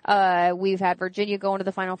review, we've had Virginia going to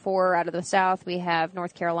the Final Four out of the South. We have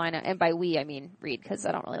North Carolina, and by we, I mean Reed, because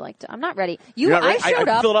I don't really like to, I'm not ready.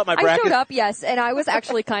 I filled out my bracket. I showed up, yes, and I was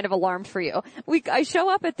actually kind of alarmed for you. I show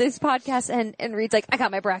up at this podcast and Reed's like, I got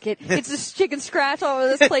my bracket. It's this chicken scratch all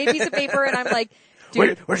over this plain piece of paper, and I'm like,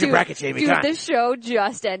 dude, where's your bracket, Jamie? Dude, this show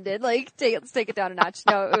just ended. Let's take it down a notch.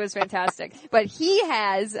 No, it was fantastic. But he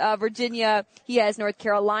has Virginia, he has North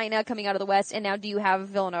Carolina coming out of the West, and now do you have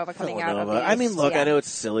Villanova coming out of the East? I mean, look, I know it's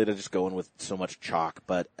silly to just go in with so much chalk,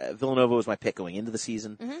 but Villanova was my pick going into the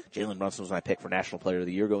season. Jalen Brunson was my pick for National Player of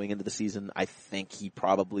the Year going into the season. I think he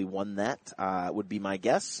probably won that, would be my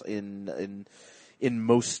guess in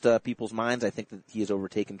most people's minds. I think that he has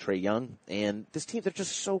overtaken Trae Young. And this team, they're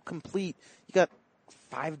just so complete. You got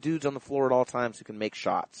 5 dudes on the floor at all times who can make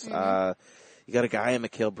shots. You got a guy in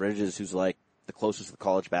Mikal Bridges who's the closest the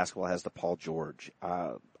college basketball has to Paul George.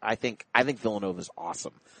 I think Villanova's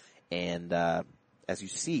awesome. And, as you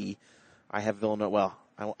see, I have Villanova, well,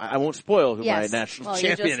 I won't spoil who my national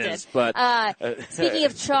champion is, but speaking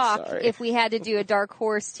of chalk, if we had to do a dark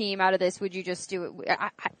horse team out of this, would you just do it?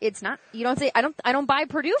 It's not. You don't say. I don't buy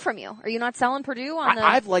Purdue from you. Are you not selling Purdue on the?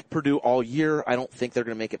 I've liked Purdue all year. I don't think they're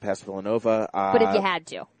going to make it past Villanova. But if you had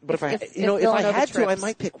to, if I had to, I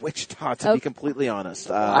might pick Wichita. To be completely honest,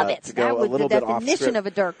 love it. To go that a little the bit off definition script. of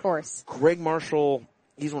a dark horse. Greg Marshall,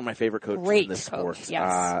 he's one of my favorite coaches in this sport.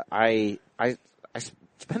 Yes. I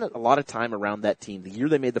spent a lot of time around that team. The year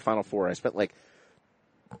they made the Final Four, I spent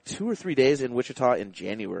 2 or 3 days in Wichita in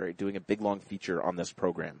January doing a big long feature on this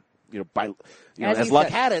program. As luck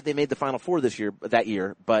had it, they made the Final Four that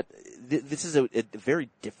year. But this is a very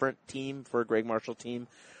different team for a Greg Marshall team.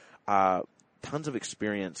 Tons of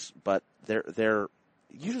experience, but they're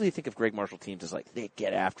usually you think of Greg Marshall teams as they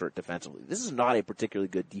get after it defensively. This is not a particularly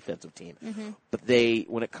good defensive team, but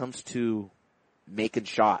when it comes to making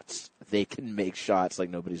shots, they can make shots like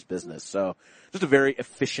nobody's business. So just a very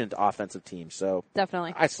efficient offensive team. So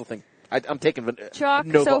definitely, I still think I'm taking chalk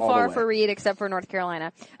Nova so all far the way. for Reed, except for North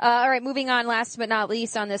Carolina. All right, moving on. Last but not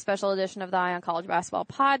least, on this special edition of the Eye on College Basketball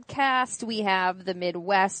podcast, we have the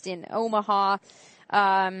Midwest in Omaha,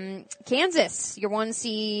 Kansas, your 1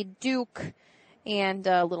 seed, Duke. And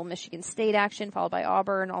little Michigan State action, followed by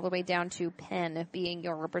Auburn, all the way down to Penn being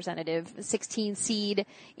your representative 16 seed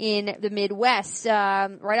in the Midwest.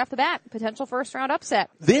 Right off the bat, potential first round upset.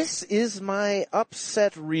 This is my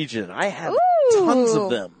upset region. I have tons of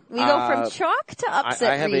them. We go from chalk to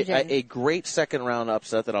upset I have region. a great second round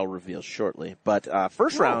upset that I'll reveal shortly. But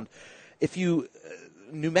first round,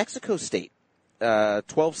 New Mexico State,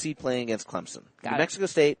 12 seed playing against Clemson. New Mexico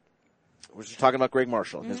State. We're just talking about Greg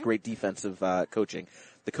Marshall and his great defensive coaching.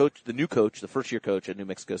 The new coach, the first-year coach at New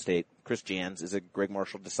Mexico State, Chris Jans, is a Greg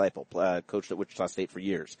Marshall disciple, coached at Wichita State for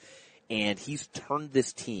years. And he's turned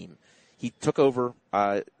this team. He took over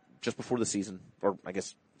just before the season, or I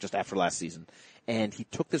guess just after last season, and he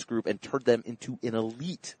took this group and turned them into an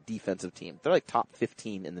elite defensive team. They're top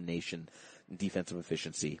 15 in the nation in defensive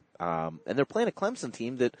efficiency. And they're playing a Clemson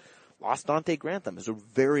team that lost Dante Grantham. Is a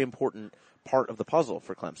very important part of the puzzle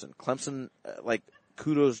for Clemson. Clemson,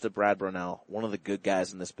 kudos to Brad Brownell, one of the good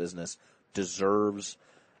guys in this business, deserves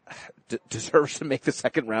to make the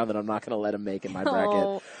second round that I'm not going to let him make in my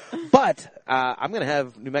bracket. But I'm going to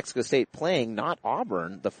have New Mexico State playing not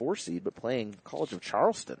Auburn, the 4 seed, but playing College of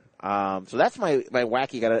Charleston. So that's my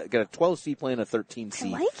wacky. Got a 12 seed playing a 13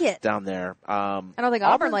 seed. I like it down there. I don't think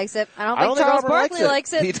Auburn likes it. I don't think Charles Barkley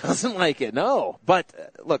likes it. He doesn't like it. No. But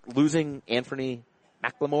look, losing Anthony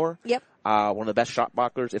McLemore. Yep. One of the best shot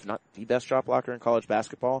blockers, if not the best shot blocker in college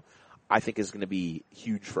basketball. I think is going to be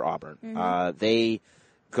huge for Auburn. Mm-hmm. They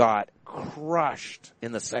got crushed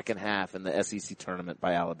in the second half in the SEC tournament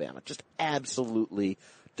by Alabama. Just absolutely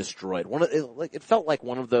destroyed. It felt like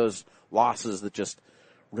one of those losses that just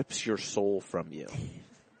rips your soul from you.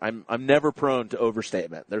 I'm never prone to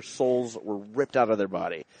overstatement. Their souls were ripped out of their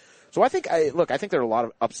body. So I think there are a lot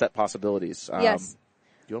of upset possibilities. Yes. Do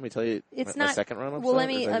you want me to tell you it's my not, second round upset? Well,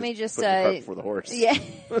 let me just put the cart before the horse. Yeah.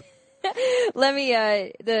 Let me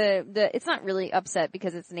it's not really upset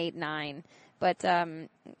because it's an 8-9, but I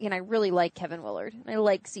really like Kevin Willard. I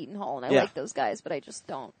like Seton Hall and I like those guys, but I just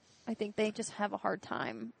don't. I think they just have a hard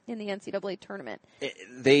time in the NCAA tournament.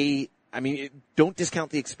 Don't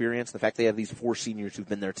discount the experience, the fact they have these 4 seniors who've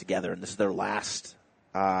been there together and this is their last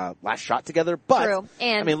shot together. But true.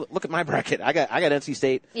 And look at my bracket. I got NC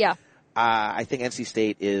State. Yeah. I think NC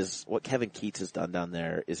State is what Kevin Keats has done down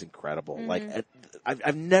there is incredible. Mm-hmm. Like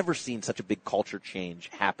I've never seen such a big culture change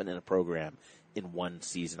happen in a program in one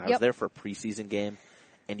season. I was there for a preseason game,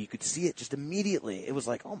 and you could see it just immediately. It was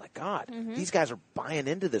like, oh my God, these guys are buying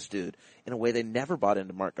into this dude in a way they never bought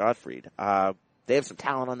into Mark Gottfried. They have some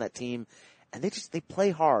talent on that team, and they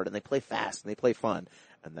play hard and they play fast and they play fun.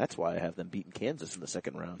 And that's why I have them beating Kansas in the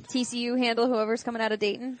second round. TCU handle whoever's coming out of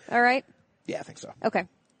Dayton. All right. Yeah, I think so. Okay.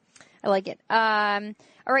 I like it. All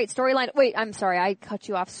right, storyline. Wait, I'm sorry. I cut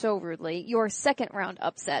you off so rudely. Your second round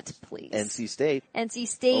upset, please. NC State. NC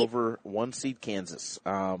State. Over 1 seed Kansas.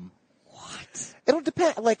 What? It'll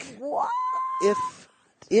depend. Like, what?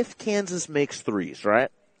 If Kansas makes threes, right?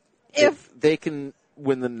 If they can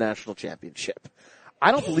win the national championship. I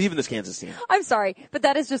don't believe in this Kansas team. I'm sorry, but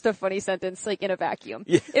that is just a funny sentence, like in a vacuum.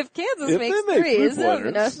 Yeah. If Kansas makes threes, they'll win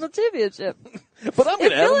the national championship. But I'm going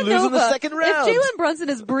to have them lose in the second round. If Jalen Brunson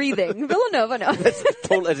is breathing, Villanova knows.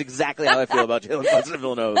 That's exactly how I feel about Jalen Brunson and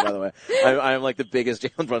Villanova, by the way. I am like the biggest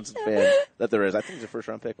Jalen Brunson fan that there is. I think he's a first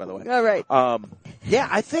round pick, by the way. All right. Yeah,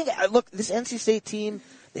 I think, look, this NC State team,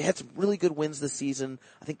 they had some really good wins this season.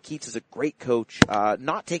 I think Keats is a great coach.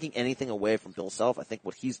 Not taking anything away from Bill Self. I think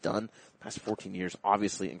what he's done the past 14 years,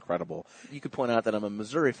 obviously incredible. You could point out that I'm a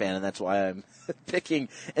Missouri fan, and that's why I'm picking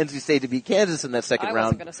NC State to beat Kansas in that second round. I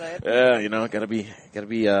wasn't going to say it. Gotta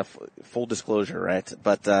be full disclosure, right?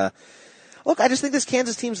 But look, I just think this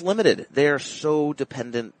Kansas team's limited. They are so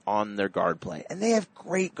dependent on their guard play, and they have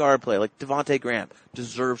great guard play. Like Devontae Graham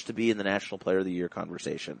deserves to be in the National Player of the Year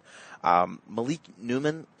conversation. Malik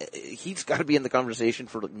Newman, he's got to be in the conversation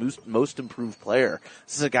for most improved player.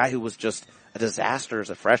 This is a guy who was just a disaster as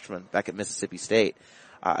a freshman back at Mississippi State.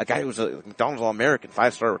 A guy who was a McDonald's All-American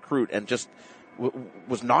 5-star recruit and just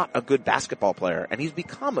was not a good basketball player. And he's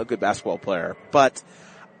become a good basketball player. But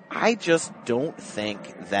I just don't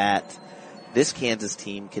think that this Kansas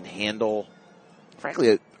team can handle,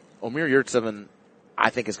 frankly, Omer Yurtseven, I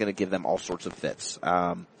think is going to give them all sorts of fits.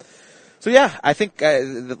 So yeah, I think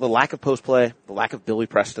the lack of post play, the lack of Billy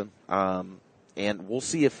Preston, and we'll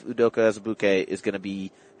see if Udoka Azubuike is going to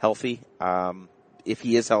be healthy. If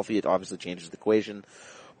he is healthy, it obviously changes the equation.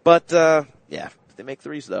 But yeah, if they make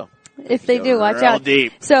threes though. If they do, watch out.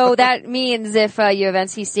 Deep. So that means if you have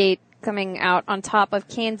NC State coming out on top of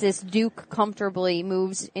Kansas, Duke comfortably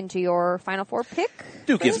moves into your Final Four pick?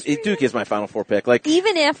 Duke is my Final Four pick. Like,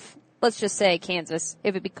 even if, let's just say Kansas,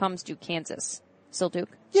 if it becomes Duke Kansas, still Duke?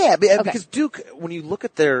 Yeah, because Duke, when you look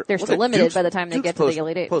at they're still limited by the time they get to the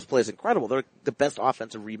Elite Eight. Post play is incredible. They're the best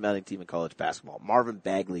offensive rebounding team in college basketball. Marvin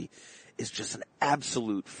Bagley is just an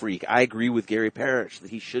absolute freak. I agree with Gary Parrish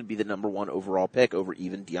that he should be the number 1 overall pick over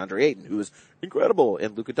even DeAndre Ayton, who is incredible,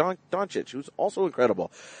 and Luka Doncic, who's also incredible.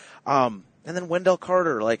 And then Wendell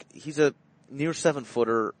Carter, like, he's a near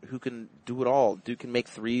 7-footer who can do it all. Duke can make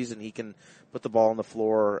threes and he can put the ball on the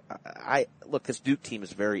floor. Look, this Duke team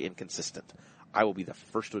is very inconsistent. I will be the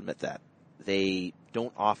first to admit that. They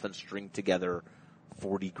don't often string together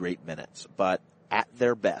 40 great minutes, but at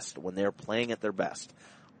their best, when they're playing at their best,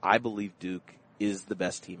 I believe Duke is the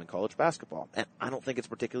best team in college basketball. And I don't think it's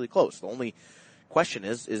particularly close. The only question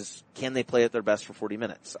is can they play at their best for 40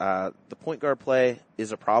 minutes? The point guard play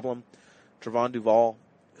is a problem. Trevon Duval,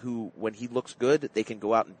 who, when he looks good, they can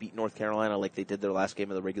go out and beat North Carolina like they did their last game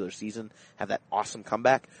of the regular season, have that awesome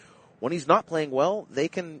comeback. When he's not playing well, they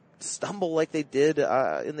can stumble like they did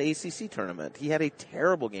in the ACC tournament. He had a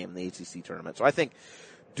terrible game in the ACC tournament. So I think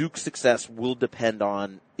Duke's success will depend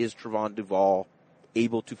on, is Trevon Duval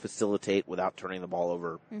able to facilitate without turning the ball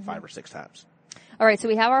over 5 or 6 times. All right, so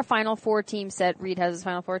we have our Final Four team set. Reed has his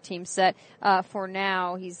Final Four team set. For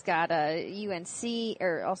now, he's got UNC,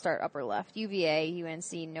 or I'll start upper left, UVA,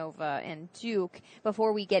 UNC, Nova, and Duke.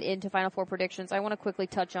 Before we get into Final Four predictions, I want to quickly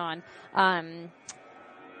touch on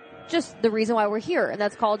just the reason why we're here, and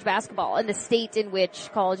that's college basketball and the state in which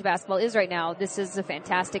college basketball is right now. This is a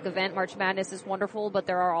fantastic event. March Madness is wonderful, but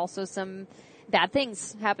there are also some bad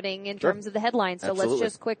things happening in terms of the headlines. So Absolutely.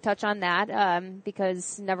 let's just quick touch on that,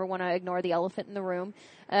 because never want to ignore the elephant in the room.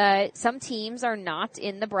 Some teams are not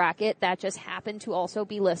in the bracket that just happen to also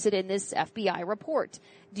be listed in this FBI report.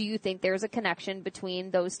 Do you think there's a connection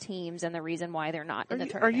between those teams and the reason why they're not in the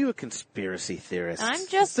tournament? Are you a conspiracy theorist? I'm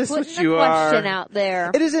just Is this putting what the you question are? out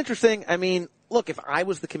there. It is interesting. I mean, look, if I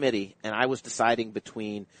was the committee and I was deciding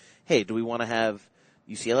between, hey, do we want to have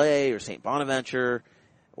UCLA or St. Bonaventure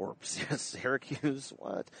or Syracuse?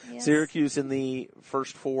 What? Yes. Syracuse in the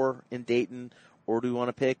first four in Dayton, or do we want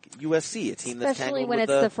to pick USC, a team that's Especially tangled when with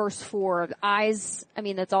it's the first four eyes. I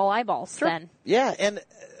mean, that's all eyeballs then. Yeah, and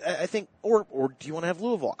I think, or do you want to have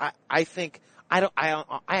Louisville? I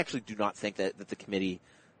actually do not think that the committee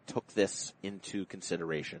took this into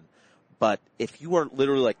consideration. But if you are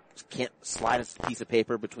literally like, can't slide a piece of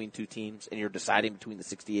paper between two teams and you're deciding between the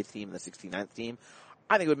 68th team and the 69th team,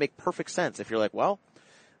 I think it would make perfect sense if you're like, well,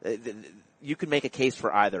 you could make a case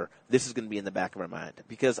for either. This is going to be in the back of our mind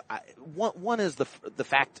because one is the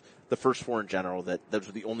fact, the first four in general, that those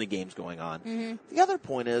are the only games going on. Mm-hmm. The other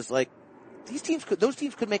point is like, those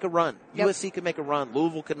teams could make a run. Yep. USC could make a run.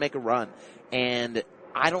 Louisville could make a run. And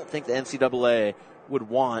I don't think the NCAA would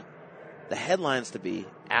want the headlines to be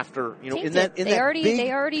after, they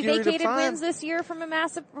already vacated wins this year from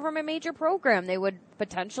a major program. They would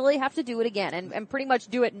potentially have to do it again and pretty much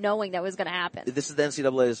do it knowing that was going to happen. This is the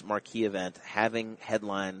NCAA's marquee event, having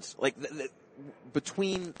headlines like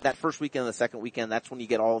between that first weekend and the second weekend. That's when you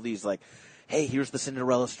get all these like, hey, here's the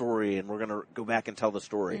Cinderella story and we're going to go back and tell the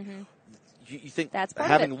story. Mm-hmm. You think that's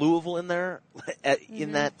having Louisville in there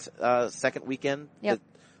in that second weekend? Yep.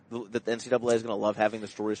 That the NCAA is going to love having the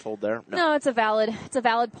stories told there? No, it's a valid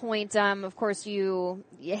point. Of course, you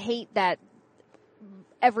hate that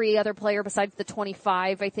every other player besides the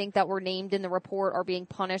 25, I think, that were named in the report are being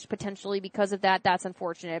punished potentially because of that. That's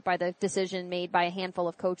unfortunate by the decision made by a handful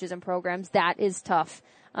of coaches and programs. That is tough.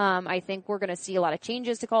 I think we're going to see a lot of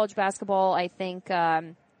changes to college basketball. I think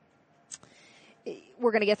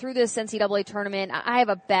we're going to get through this NCAA tournament. I have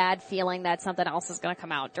a bad feeling that something else is going to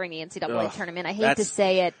come out during the NCAA tournament. I hate to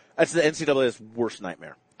say it. That's the NCAA's worst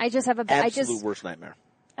nightmare. I just have absolute worst nightmare.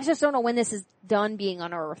 I just don't know when this is done being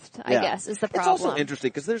unearthed, I guess, is the problem. It's also interesting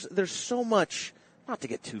because there's so much, not to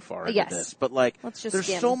get too far into this, but like,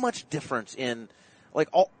 there's so much difference in, like,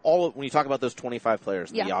 all when you talk about those 25 players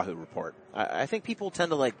in the Yahoo report, I think people tend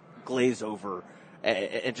to like glaze over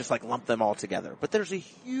and just like lump them all together. But there's a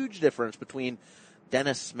huge difference between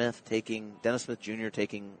Dennis Smith Jr.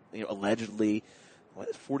 taking, allegedly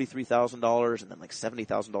 $43,000 and then like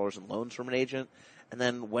 $70,000 in loans from an agent, and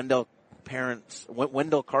then Wendell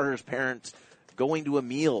Carter's parents going to a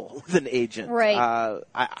meal with an agent. Right.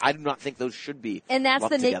 I do not think those should be. And that's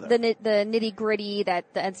the together. nitty gritty that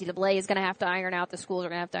the NCAA is going to have to iron out. The schools are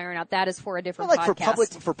going to have to iron out. That is for a different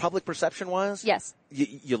podcast. For public perception wise. Yes.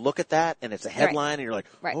 You look at that and it's a headline and you're like,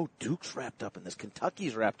 oh, Duke's wrapped up in this.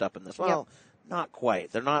 Kentucky's wrapped up in this. Well, not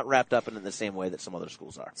quite. They're not wrapped up in it the same way that some other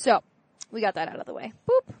schools are. So, we got that out of the way.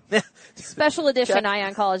 Boop. Special edition Eye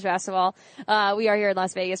on College Basketball. We are here in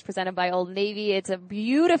Las Vegas, presented by Old Navy. It's a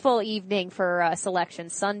beautiful evening for Selection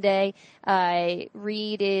Sunday.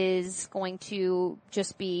 Reed is going to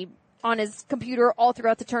just be on his computer all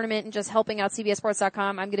throughout the tournament and just helping out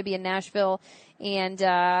CBSSports.com. I'm going to be in Nashville, and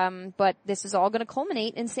but this is all going to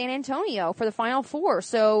culminate in San Antonio for the Final Four.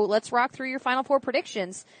 So let's rock through your Final Four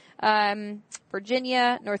predictions.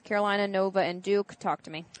 Virginia, North Carolina, Nova, and Duke. Talk to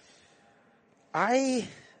me. I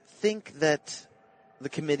think that the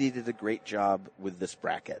committee did a great job with this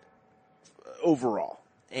bracket overall.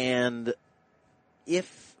 And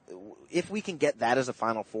if we can get that as a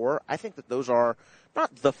Final Four, I think that those are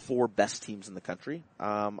not the four best teams in the country.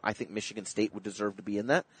 I think Michigan State would deserve to be in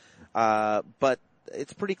that. But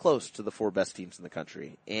it's pretty close to the four best teams in the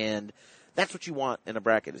country. And that's what you want in a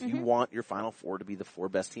bracket, is you want your Final Four to be the four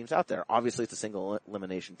best teams out there. Obviously, it's a single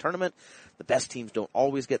elimination tournament. The best teams don't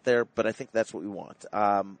always get there, but I think that's what we want.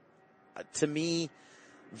 To me,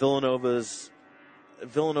 Villanova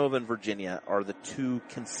and Virginia are the two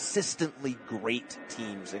consistently great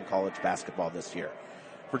teams in college basketball this year.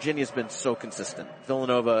 Virginia's been so consistent.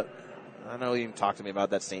 Villanova, I know you even talked to me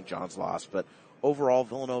about that St. John's loss, but overall,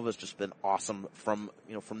 Villanova's just been awesome from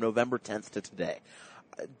November 10th to today.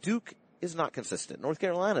 Duke is not consistent. North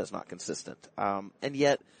Carolina is not consistent. And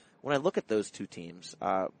yet, when I look at those two teams,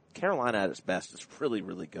 Carolina at its best is really,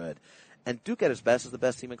 really good. And Duke at its best is the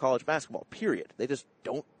best team in college basketball, period. They just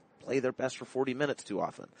don't play their best for 40 minutes too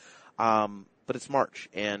often. But it's March,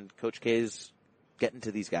 and Coach K's getting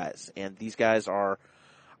to these guys. And these guys are,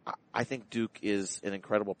 I think Duke is an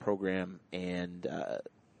incredible program, and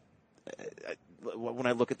when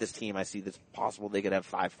I look at this team, I see it's possible they could have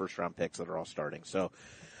 5 first-round picks that are all starting. So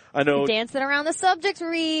I know. Dancing around the subject,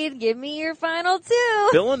 Reed. Give me your final 2.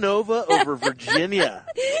 Villanova over Virginia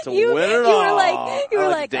to you win it all. You were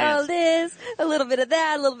like, oh, this, a little bit of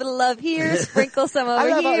that, a little bit of love here, sprinkle some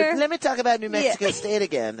over here. Let me talk about New Mexico State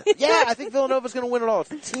again. Yeah, I think Villanova's going to win it all. It's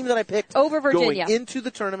the team that I picked over Virginia going into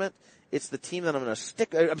the tournament. It's the team that I'm going to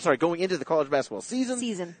stick. I'm sorry, going into the college basketball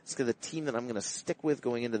season. It's the team that I'm going to stick with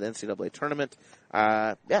going into the NCAA tournament.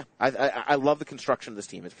 I love the construction of this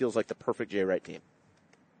team. It feels like the perfect Jay Wright team.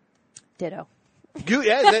 Ditto.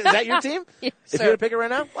 Is that your team? Yes, if you were to pick it right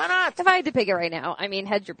now, why not? If I had to pick it right now, I mean,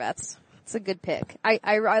 hedge your bets. It's a good pick.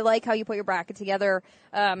 I like how you put your bracket together.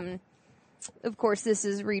 Of course, this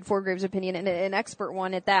is Reed Forgrave's opinion and an expert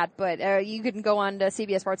one at that, but you can go on to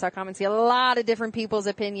CBSSports.com and see a lot of different people's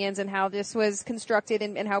opinions and how this was constructed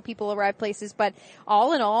and how people arrive places. But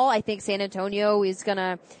all in all, I think San Antonio is going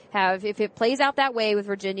to have, if it plays out that way with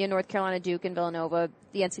Virginia, North Carolina, Duke, and Villanova,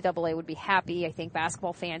 the NCAA would be happy. I think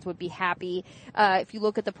basketball fans would be happy. If you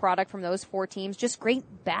look at the product from those 4 teams, just great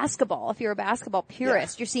basketball. If you're a basketball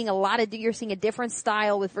purist, you're seeing you're seeing a different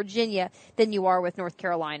style with Virginia than you are with North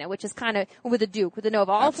Carolina, which is kind of with the Duke, with the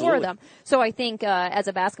Nova, all Absolutely. 4 of them. So I think, as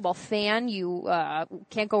a basketball fan, you,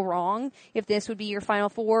 can't go wrong if this would be your Final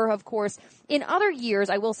Four. Of course, in other years,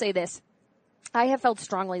 I will say this. I have felt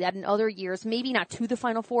strongly that in other years, maybe not to the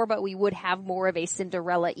Final Four, but we would have more of a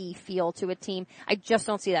Cinderella-y feel to a team. I just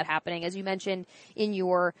don't see that happening. As you mentioned in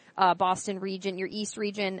your Boston region, your East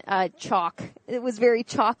region, chalk. It was very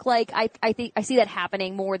chalk-like. I think I see that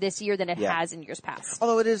happening more this year than it has in years past.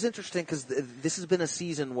 Although it is interesting because this has been a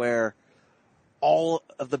season where all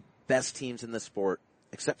of the best teams in the sport,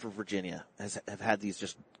 except for Virginia, have had these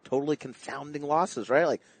just totally confounding losses, right?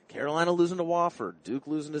 Like Carolina losing to Wofford, Duke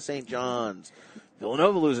losing to St. John's,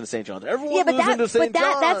 Villanova losing to St. John's, everyone losing to St.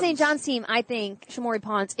 John's. That St. John's team, I think Shamori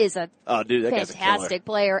Ponce is a fantastic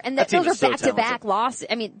player. And those are back-to-back losses.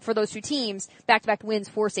 I mean, for those 2 teams, back-to-back wins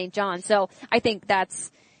for St. John's. So I think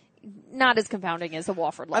that's not as confounding as the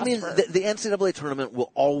Wofford loss. I mean, the NCAA tournament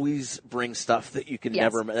will always bring stuff that you can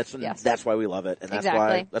never. That's why we love it, and that's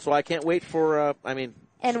why I can't wait for.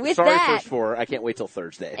 And with First Four, I can't wait till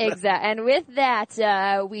Thursday. Exactly. And with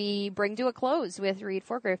that, we bring to a close with Reed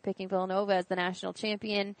Forgrave picking Villanova as the national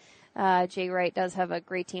champion. Jay Wright does have a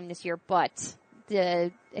great team this year, but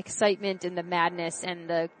the excitement and the madness and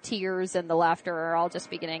the tears and the laughter are all just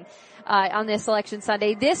beginning on this Selection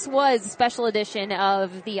Sunday. This was a special edition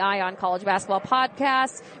of the Eye on College Basketball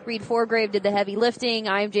podcast. Reed Forgrave did the heavy lifting.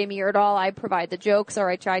 I'm Jamie Erdahl. I provide the jokes, or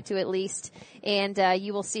I try to at least. And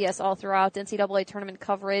you will see us all throughout NCAA tournament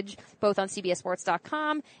coverage, both on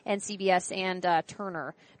CBSSports.com and CBS and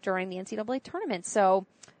Turner during the NCAA tournament. So,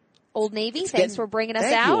 Old Navy, thanks for bringing us out.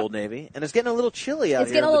 Thank you, Old Navy. And it's getting a little chilly out here.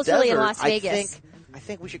 It's getting a little chilly in Las Vegas. I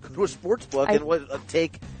think we should go to a sports book and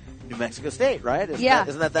take New Mexico State, right? Isn't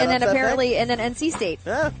that and then apparently, and then NC State.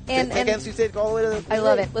 Yeah. And NC State all the way to the I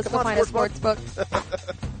love it. Let's go find a sports book.